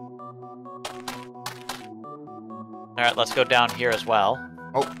 Alright, let's go down here as well.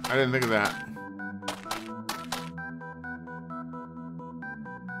 Oh, I didn't think of that.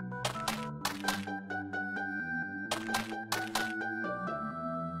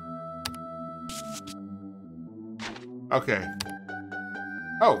 Okay.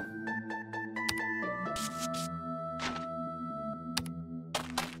 Oh.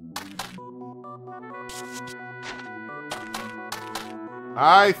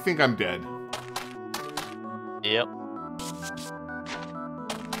 I think I'm dead. Yep.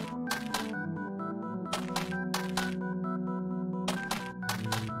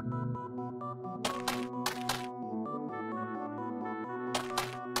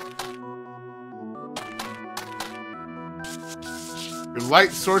 Your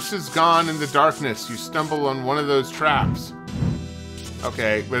light source is gone in the darkness. You stumble on one of those traps.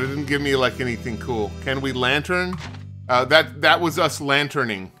 Okay, but it didn't give me, like, anything cool. Can we lantern? That was us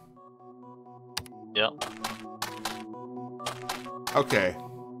lanterning. Yep. Okay.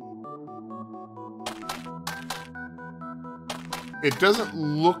 It doesn't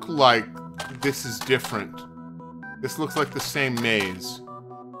look like this is different. This looks like the same maze.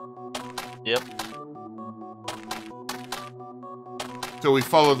 Yep. So we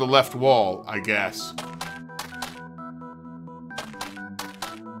follow the left wall, I guess.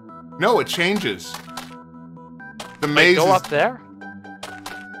 No, it changes. The maze go is... up there?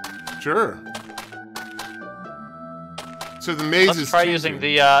 Sure. So the maze is Let's try changing.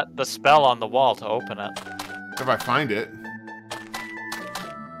 using the spell on the wall to open it. If I find it.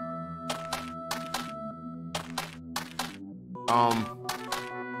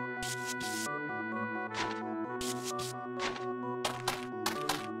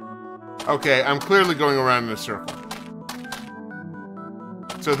 Okay, I'm clearly going around in a circle.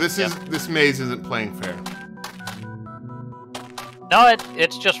 So this maze isn't playing fair. No,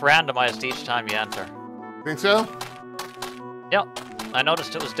 it's just randomized each time you enter. Think so? Yep. I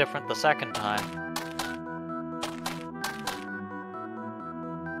noticed it was different the second time.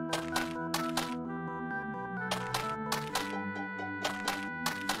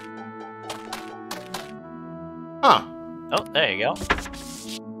 Huh. Oh, there you go.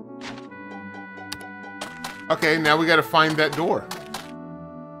 Okay, now we gotta find that door.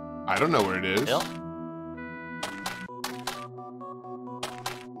 I don't know where it is. Yep.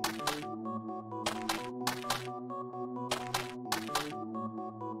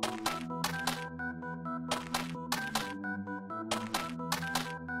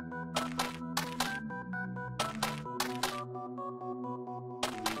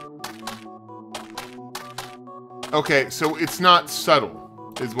 Okay, so it's not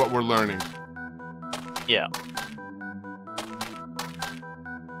subtle, is what we're learning. Yeah.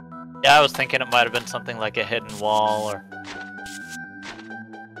 Yeah, I was thinking it might have been something like a hidden wall or...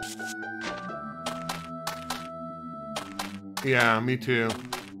 Yeah, me too.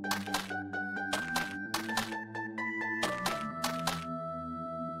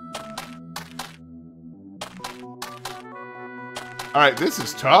 Alright, this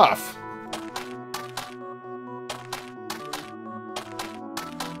is tough.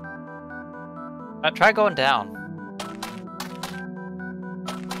 Try going down.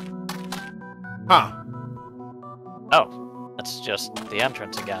 Huh. Oh, that's just the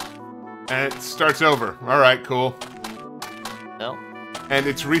entrance again. And it starts over. Alright, cool. No. And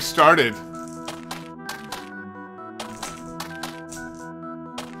it's restarted.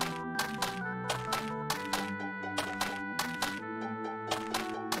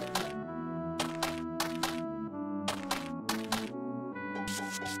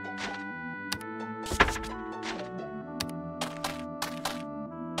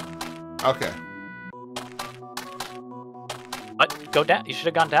 Okay. What? Go down. You should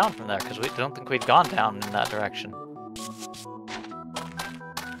have gone down from there, because we don't think we'd gone down in that direction.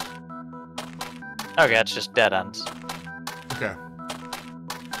 Okay, it's just dead ends. Okay.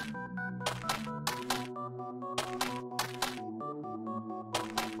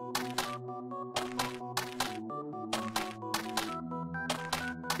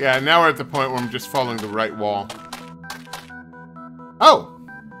 Yeah, now we're at the point where I'm just following the right wall. Oh!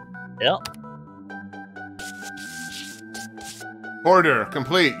 Yep. Order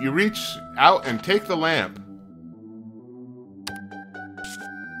complete. You reach out and take the lamp.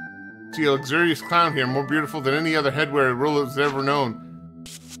 See a luxurious clown here, more beautiful than any other headwear a ruler has ever known.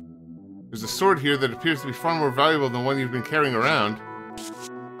 There's a sword here that appears to be far more valuable than one you've been carrying around.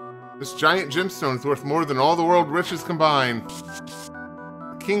 This giant gemstone is worth more than all the world riches combined.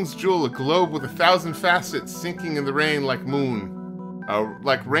 The king's jewel, a globe with 1,000 facets, sinking in the rain like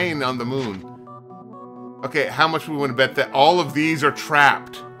like rain on the moon. Okay, how much we want to bet that all of these are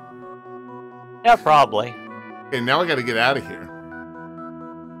trapped? Yeah, probably. Okay, now I gotta get out of here.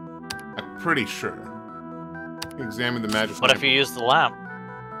 I'm pretty sure. Examine the magic lamp. What if you use the lamp?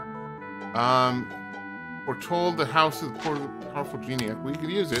 We're told the house is a powerful genie. We could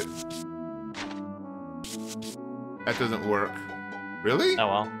use it. That doesn't work. Really? Oh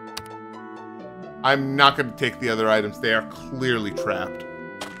well. I'm not gonna take the other items. They are clearly trapped.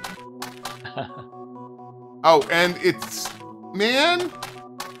 Oh, and it's... Man!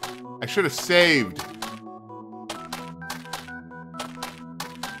 I should have saved.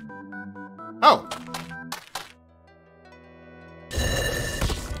 Oh!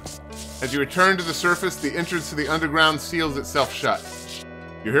 As you return to the surface, the entrance to the underground seals itself shut.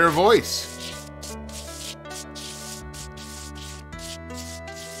 You hear a voice.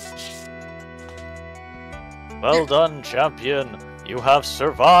 Well done, champion. You have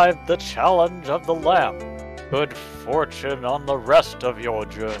survived the challenge of the lamp. Good fortune on the rest of your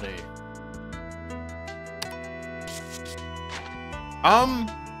journey.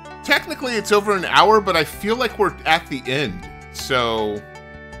 Technically it's over an hour, but I feel like we're at the end. So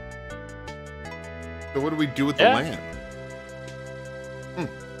what do we do with the lamp?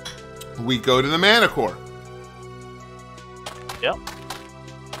 We go to the Manticore. Yep.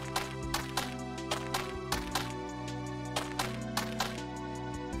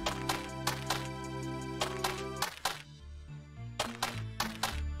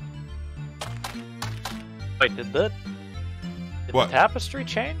 Wait, did the tapestry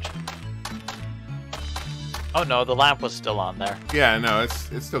change? Oh no, the lamp was still on there. Yeah, no,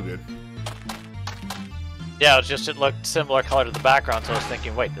 it's still good. Yeah, it looked similar color to the background, so I was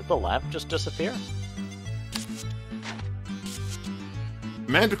thinking, wait, did the lamp just disappear?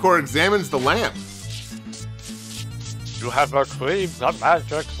 Manticore examines the lamp. You have retrieved the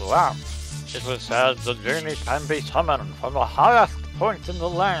magic lamp. It says the genie can be summoned from the highest point in the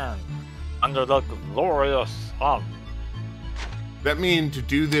land, under the glorious sun. That mean to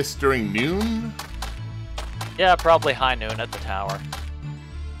do this during noon? Yeah, probably high noon at the tower.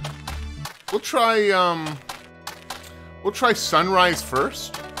 We'll try sunrise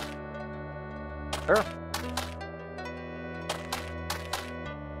first. Sure.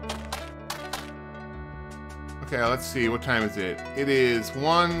 Okay, let's see. What time is it? It is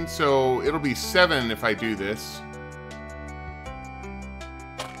 1, so it'll be 7 if I do this.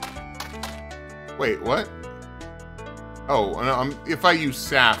 Wait, what? Oh, no, if I use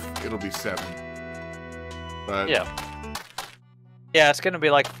Saf, it'll be 7. But yeah. Yeah, it's gonna be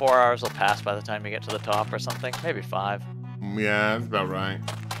like 4 hours will pass by the time you get to the top or something. Maybe 5. Yeah, that's about right.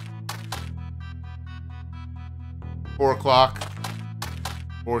 4 o'clock.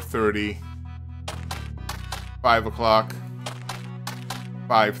 4:30. 5 o'clock.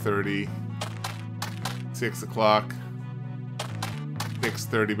 5:30. 6 o'clock.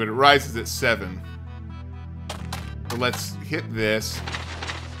 6:30, but it rises at 7. So let's hit this.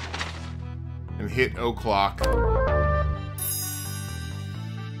 And hit o'clock.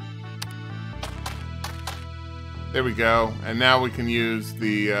 There we go. And now we can use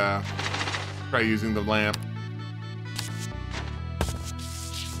the, try using the lamp.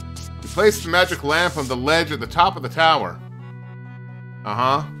 We place the magic lamp on the ledge at the top of the tower.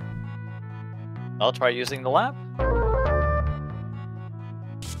 Uh-huh. I'll try using the lamp.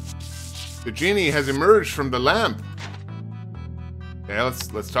 The genie has emerged from the lamp. Okay,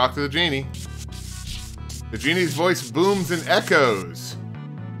 let's talk to the genie. The genie's voice booms and echoes.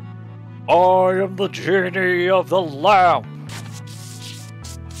 I am the genie of the lamp.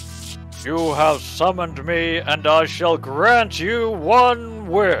 You have summoned me, and I shall grant you one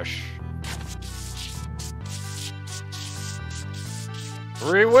wish.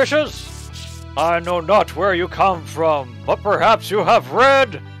 3 wishes? I know not where you come from, but perhaps you have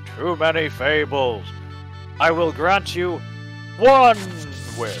read too many fables. I will grant you 1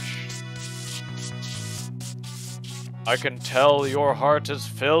 wish. I can tell your heart is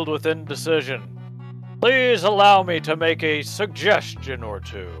filled with indecision. Please allow me to make a suggestion or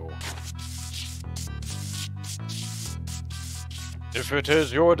 2. If it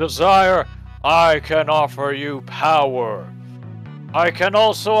is your desire, I can offer you power. I can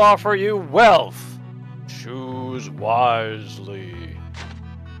also offer you wealth, Choose wisely.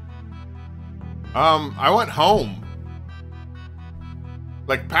 I want home.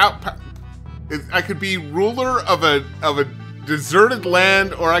 Like, I could be ruler of a deserted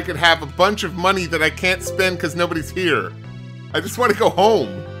land, or I could have a bunch of money that I can't spend because nobody's here. I just want to go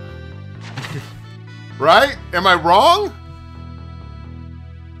home. Right? Am I wrong?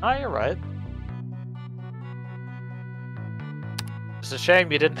 Oh, you're right. It's a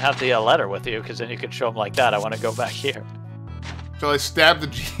shame you didn't have the letter with you, because then you could show him like that. I want to go back here. Shall I stab the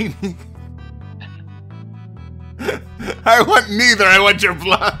genie? I want neither. I want your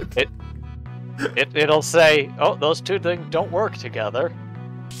blood. It'll say, oh, those two things don't work together.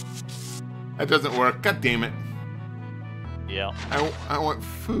 That doesn't work. God damn it. Yeah. I want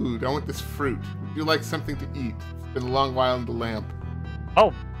food. I want this fruit. Would you like something to eat? It's been a long while in the lamp.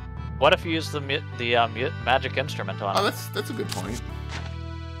 Oh, what if you use the magic instrument on it? Oh, that's a good point.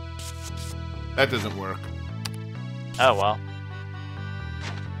 That doesn't work. Oh, well.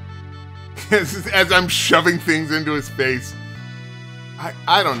 As I'm shoving things into his face.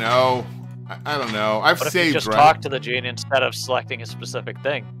 I don't know. I don't know. I've what if saved, you just right? talk to the genie instead of selecting a specific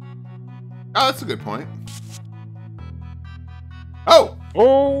thing? Oh, that's a good point. Oh!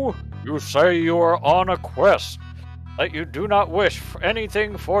 Oh, you say you are on a quest, that you do not wish for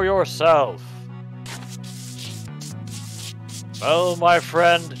anything for yourself. Well, my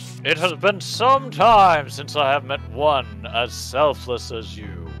friend, it has been some time since I have met one as selfless as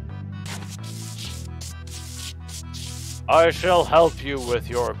you. I shall help you with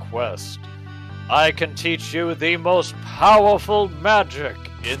your quest. I can teach you the most powerful magic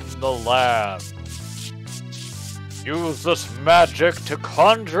in the land. Use this magic to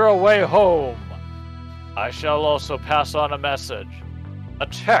conjure a way home. I shall also pass on a message, a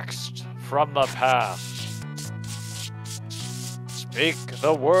text from the past. Speak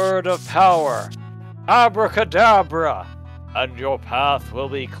the word of power, abracadabra, and your path will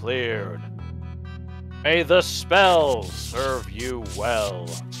be cleared. May the spell serve you well.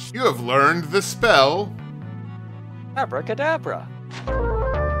 You have learned the spell. Abracadabra.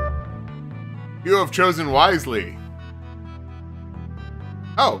 You have chosen wisely.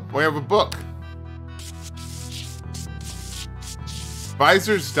 Oh, we have a book.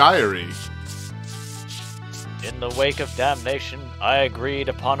 Visor's Diary. In the wake of damnation, I agreed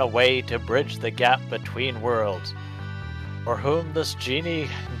upon a way to bridge the gap between worlds. For whom this genie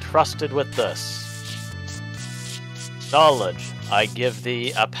entrusted with this knowledge, I give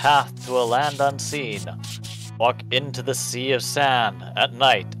thee a path to a land unseen. Walk into the sea of sand at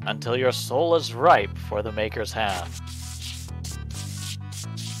night until your soul is ripe for the Maker's hand.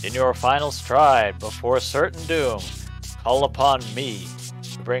 In your final stride before certain doom, call upon me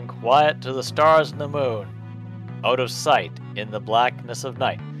to bring quiet to the stars and the moon. Out of sight in the blackness of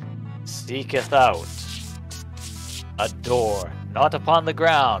night, seeketh out a door, not upon the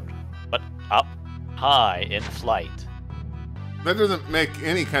ground, but up high in flight. That doesn't make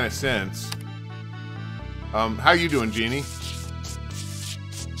any kind of sense. How you doing, Genie?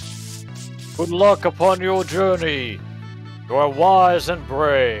 Good luck upon your journey. You are wise and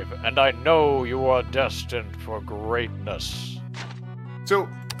brave, and I know you are destined for greatness. So,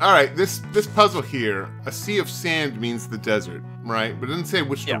 alright, this puzzle here, a sea of sand means the desert, right? But it doesn't say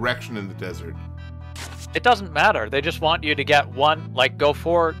which direction in the desert. It doesn't matter. They just want you to get one, like, go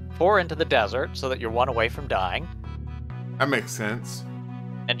four into the desert so that you're one away from dying. That makes sense.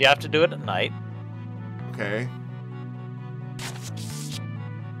 And you have to do it at night. Okay.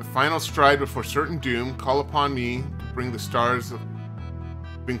 The final stride before certain doom, call upon me to bring the stars,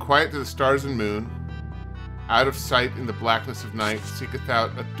 bring quiet to the stars and moon. Out of sight in the blackness of night, seeketh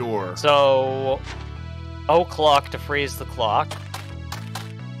out a door. So, o'clock to freeze the clock.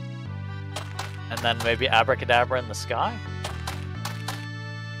 And then maybe abracadabra in the sky?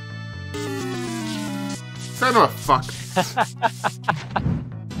 Son of a fuck.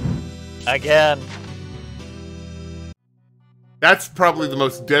 Again. That's probably the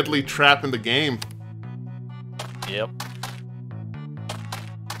most deadly trap in the game. Yep.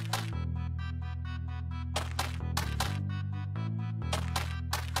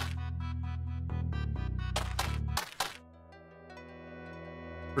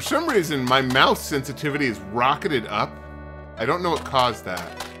 For some reason, my mouse sensitivity is rocketed up. I don't know what caused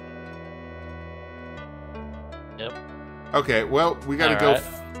that. Yep. Okay, well, we gotta All go.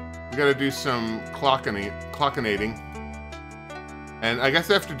 right. We gotta do some clockinating. And I guess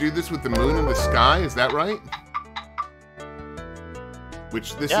I have to do this with the moon in the sky. Is that right?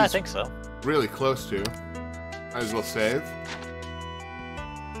 Which this Yeah, is I think so. really close to. Might as well save.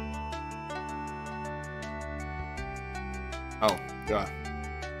 Oh, God.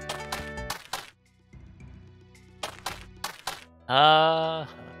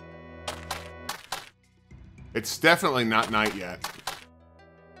 It's definitely not night yet.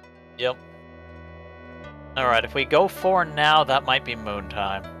 Yep. Alright, if we go 4 now, that might be moon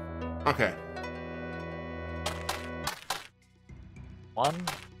time. Okay. 1,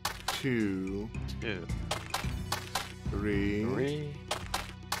 2, 2, 3, 3,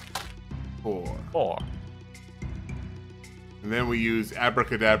 4. 4. And then we use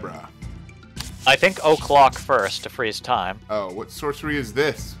abracadabra. I think o'clock first to freeze time. Oh, what sorcery is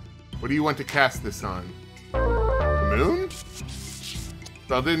this? What do you want to cast this on? The moon?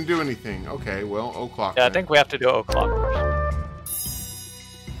 That didn't do anything. Okay, well, o'clock. Yeah, then. I think we have to do o'clock first.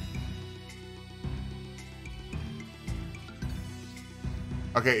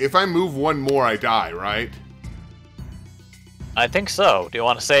 Okay, if I move one more, I die, right? I think so. Do you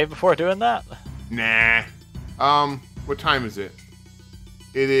want to save before doing that? Nah. What time is it?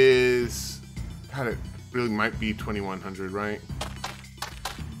 It is... God, it really might be 2100, right?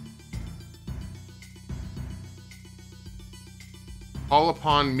 Call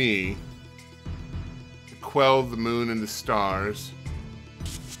upon me to quell the moon and the stars.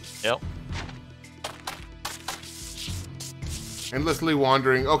 Yep. Endlessly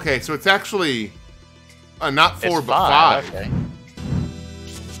wandering. Okay, so it's actually not 4, It's but 5. Okay.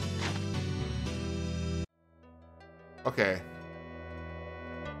 Okay.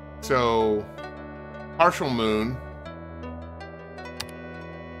 So, partial moon.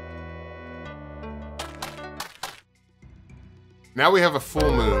 Now we have a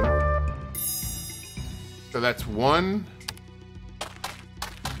full moon. So that's 1,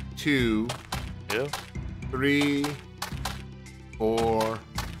 2, 3, 4,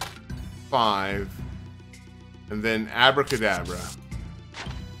 5, and then abracadabra.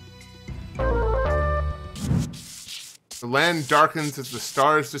 The land darkens as the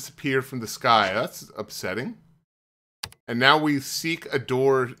stars disappear from the sky. That's upsetting. And now we seek a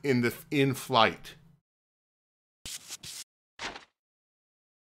door in flight.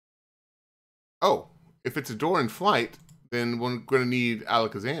 Oh, if it's a door in flight, then we're going to need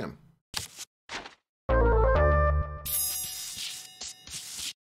Alakazam.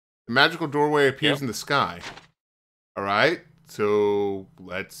 The magical doorway appears in the sky. All right, so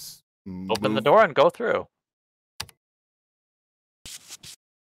let's open the door and go through.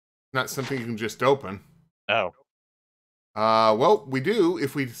 Not something you can just open. Oh. Well, we do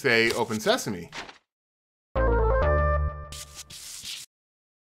if we say open sesame.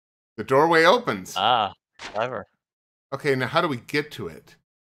 The doorway opens. Ah, clever. Okay, now how do we get to it?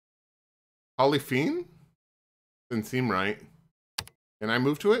 Polyphene? Doesn't seem right. Can I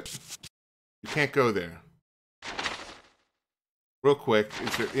move to it? You can't go there. Real quick,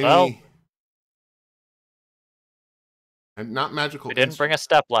 is there any... Well, and not magical... We didn't bring a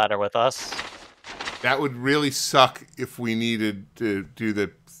stepladder with us. That would really suck if we needed to do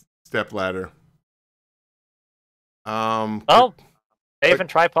the stepladder. Oh, save and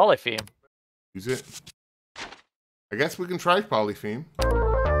try Polypheme. Use it. I guess we can try Polypheme.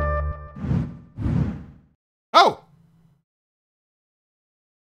 Oh!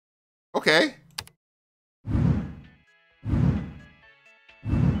 Okay.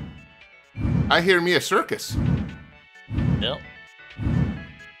 I hear me a circus. Yep.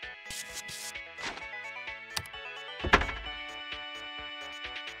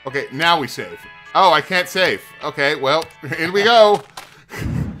 Okay, now we save. Oh, I can't save. Okay, well, in we go.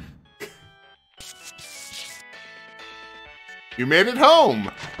 You made it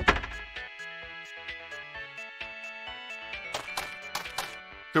home.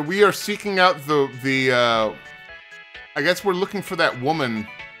 So we are seeking out the I guess we're looking for that woman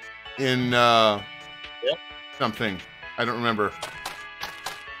in something. I don't remember.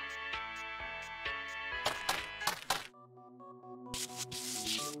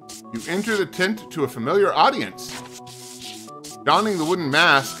 You enter the tent to a familiar audience. Donning the wooden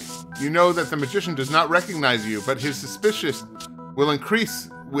mask, you know that the magician does not recognize you, but his suspicion will increase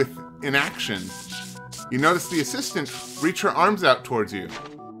with inaction. You notice the assistant reach her arms out towards you.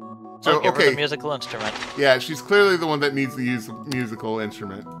 So, give her okay. the musical instrument. Yeah, she's clearly the one that needs to use the musical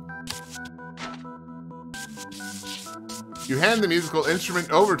instrument. You hand the musical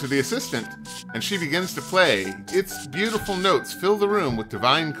instrument over to the assistant, and she begins to play. Its beautiful notes fill the room with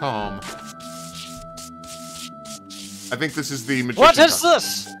divine calm. I think this is the magician. What is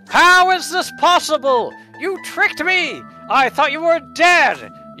this? How is this possible? You tricked me! I thought you were dead!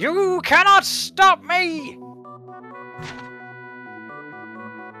 You cannot stop me!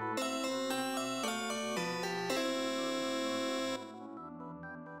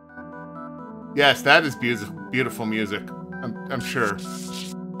 Yes, that is beautiful music. I'm sure.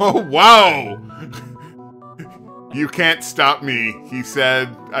 Oh, wow! You can't stop me, he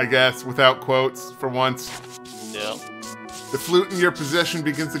said, I guess, without quotes, for once. Yeah. The flute in your possession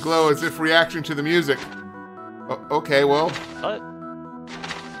begins to glow as if reacting to the music. Okay, well. What?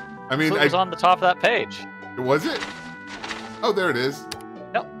 I mean, it was on the top of that page. Was it? Oh, there it is.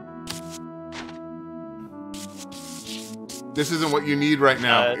 Yep. This isn't what you need right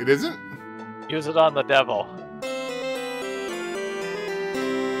now. It isn't? Use it on the devil.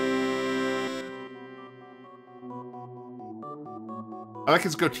 I like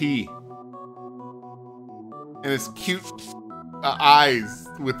his goatee. And his cute eyes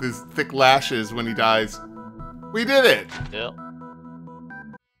with his thick lashes when he dies. We did it! Yep.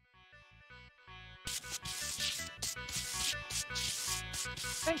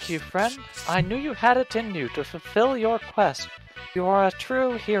 Thank you, friend. I knew you had it in you to fulfill your quest. You are a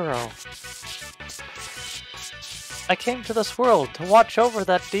true hero. I came to this world to watch over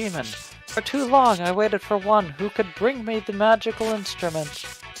that demon. For too long I waited for one who could bring me the magical instrument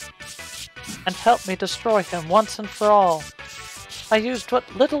and help me destroy him once and for all. I used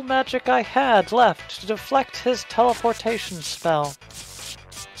what little magic I had left to deflect his teleportation spell.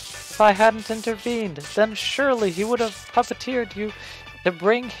 If I hadn't intervened, then surely he would have puppeteered you to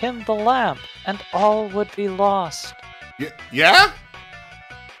bring him the lamp, and all would be lost. Yeah?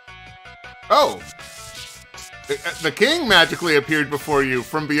 Oh. The king magically appeared before you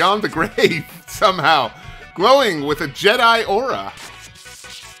from beyond the grave, somehow, glowing with a Jedi aura.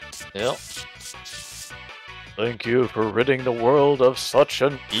 Yep. Thank you for ridding the world of such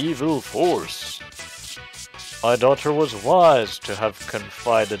an evil force. My daughter was wise to have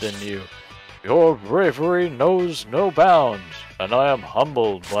confided in you. Your bravery knows no bounds, and I am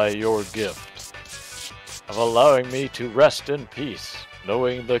humbled by your gift of allowing me to rest in peace,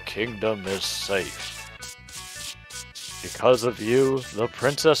 knowing the kingdom is safe. Because of you, the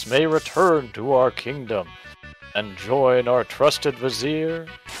princess may return to our kingdom and join our trusted vizier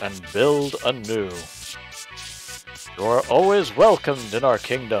and build anew. You are always welcomed in our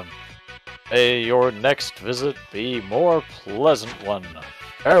kingdom. May your next visit be a more pleasant one.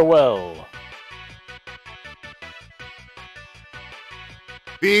 Farewell.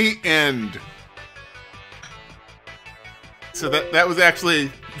 The end. So that was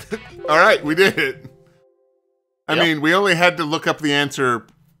actually... Alright, we did it. I mean, we only had to look up the answer...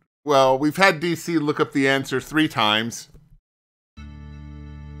 Well, we've had DC look up the answer 3 times.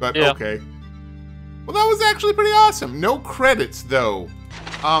 But, okay. Well, that was actually pretty awesome. No credits, though.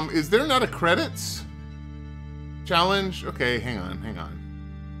 Is there not a credits challenge? Okay, hang on.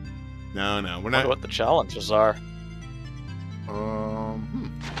 No, we're not... I wonder what the challenges are.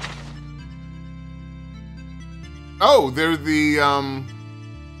 Oh, they're the,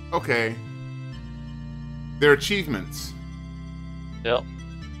 okay. They're achievements. Yep.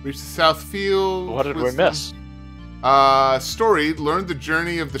 Reach the South Field. What did we miss? Story, learned the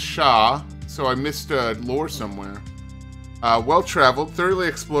journey of the Shah. So I missed a lore somewhere. Well-traveled, thoroughly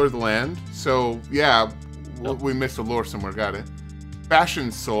explored the land. So, yeah, we missed a lore somewhere, got it.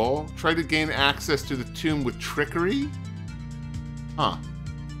 Fashion Soul, tried to gain access to the tomb with trickery. Huh.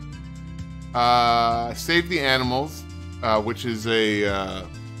 Save the Animals, which is a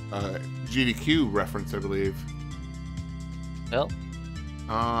GDQ reference, I believe. Yep.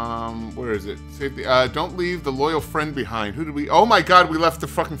 Where is it? Save the, don't leave the loyal friend behind. Who did we... Oh my god, we left the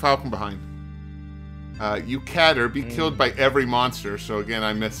fucking Falcon behind. You catter, be killed by every monster. So again,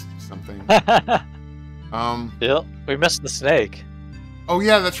 I missed something. Yep, we missed the snake. Oh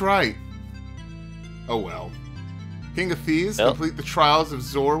yeah, that's right. Oh well. King of Thieves, complete the trials of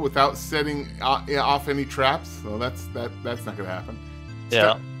Zor without setting off any traps. So that's not gonna happen.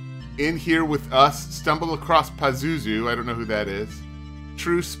 Yeah. In here with us, stumble across Pazuzu. I don't know who that is.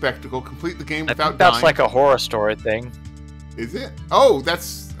 True Spectacle, complete the game without dying. That's like a horror story thing. Is it? Oh,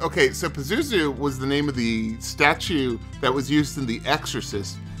 that's okay. So Pazuzu was the name of the statue that was used in The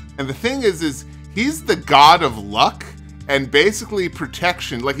Exorcist, and the thing is he's the god of luck and basically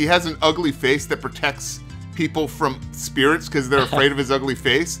protection. Like he has an ugly face that protects people from spirits because they're afraid of his ugly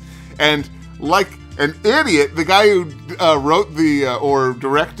face. And like an idiot, the guy who wrote the or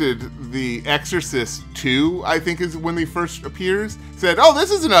directed The Exorcist 2, I think is when he first appears, said, "Oh,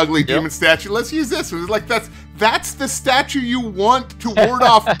 this is an ugly demon statue. Let's use this." It was like that's the statue you want to ward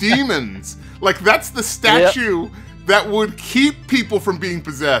off demons. Like that's the statue that would keep people from being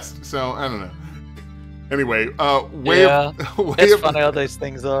possessed. So I don't know. Anyway, it's funny how these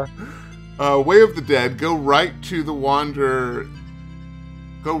things are. Way of the Dead. Go right to the Wanderer.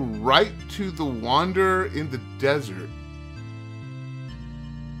 Go right to the Wanderer in the desert.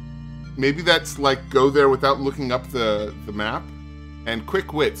 Maybe that's like go there without looking up the map. And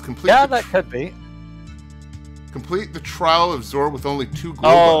Quick Wits. Complete. Yeah, that could be. Complete the trial of Zor with only 2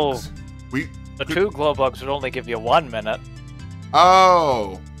 glow bugs. The 2 glow bugs would only give you 1 minute.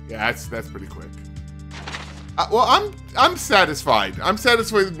 Oh, yeah, that's pretty quick. Well, I'm satisfied. I'm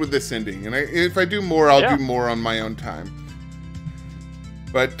satisfied with this ending, and if I do more, I'll do more on my own time.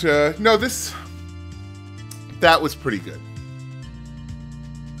 But no, that was pretty good.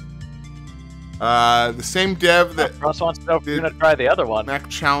 The same dev that Russ wants to know if you're gonna try the other one. Mac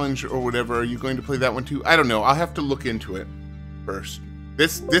Challenge or whatever. Are you going to play that one too? I don't know. I'll have to look into it first.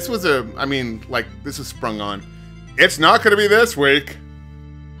 This was this was sprung on. It's not going to be this week.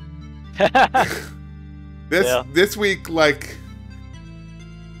 This week,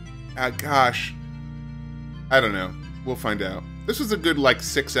 gosh, I don't know. We'll find out. This was a good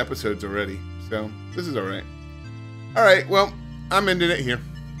 6 episodes already, so this is all right. All right, well, I'm ending it here.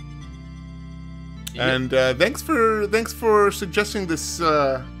 And thanks for suggesting this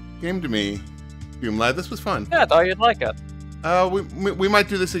game to me, Doomlad. This was fun. Yeah, I thought you'd like it. We might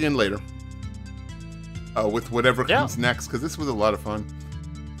do this again later. With whatever comes next, because this was a lot of fun.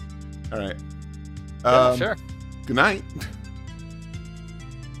 All right. Sure. Good night.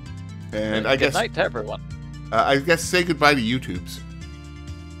 And good night to everyone. I guess say goodbye to YouTubes.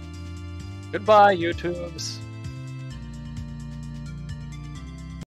 Goodbye, YouTubes.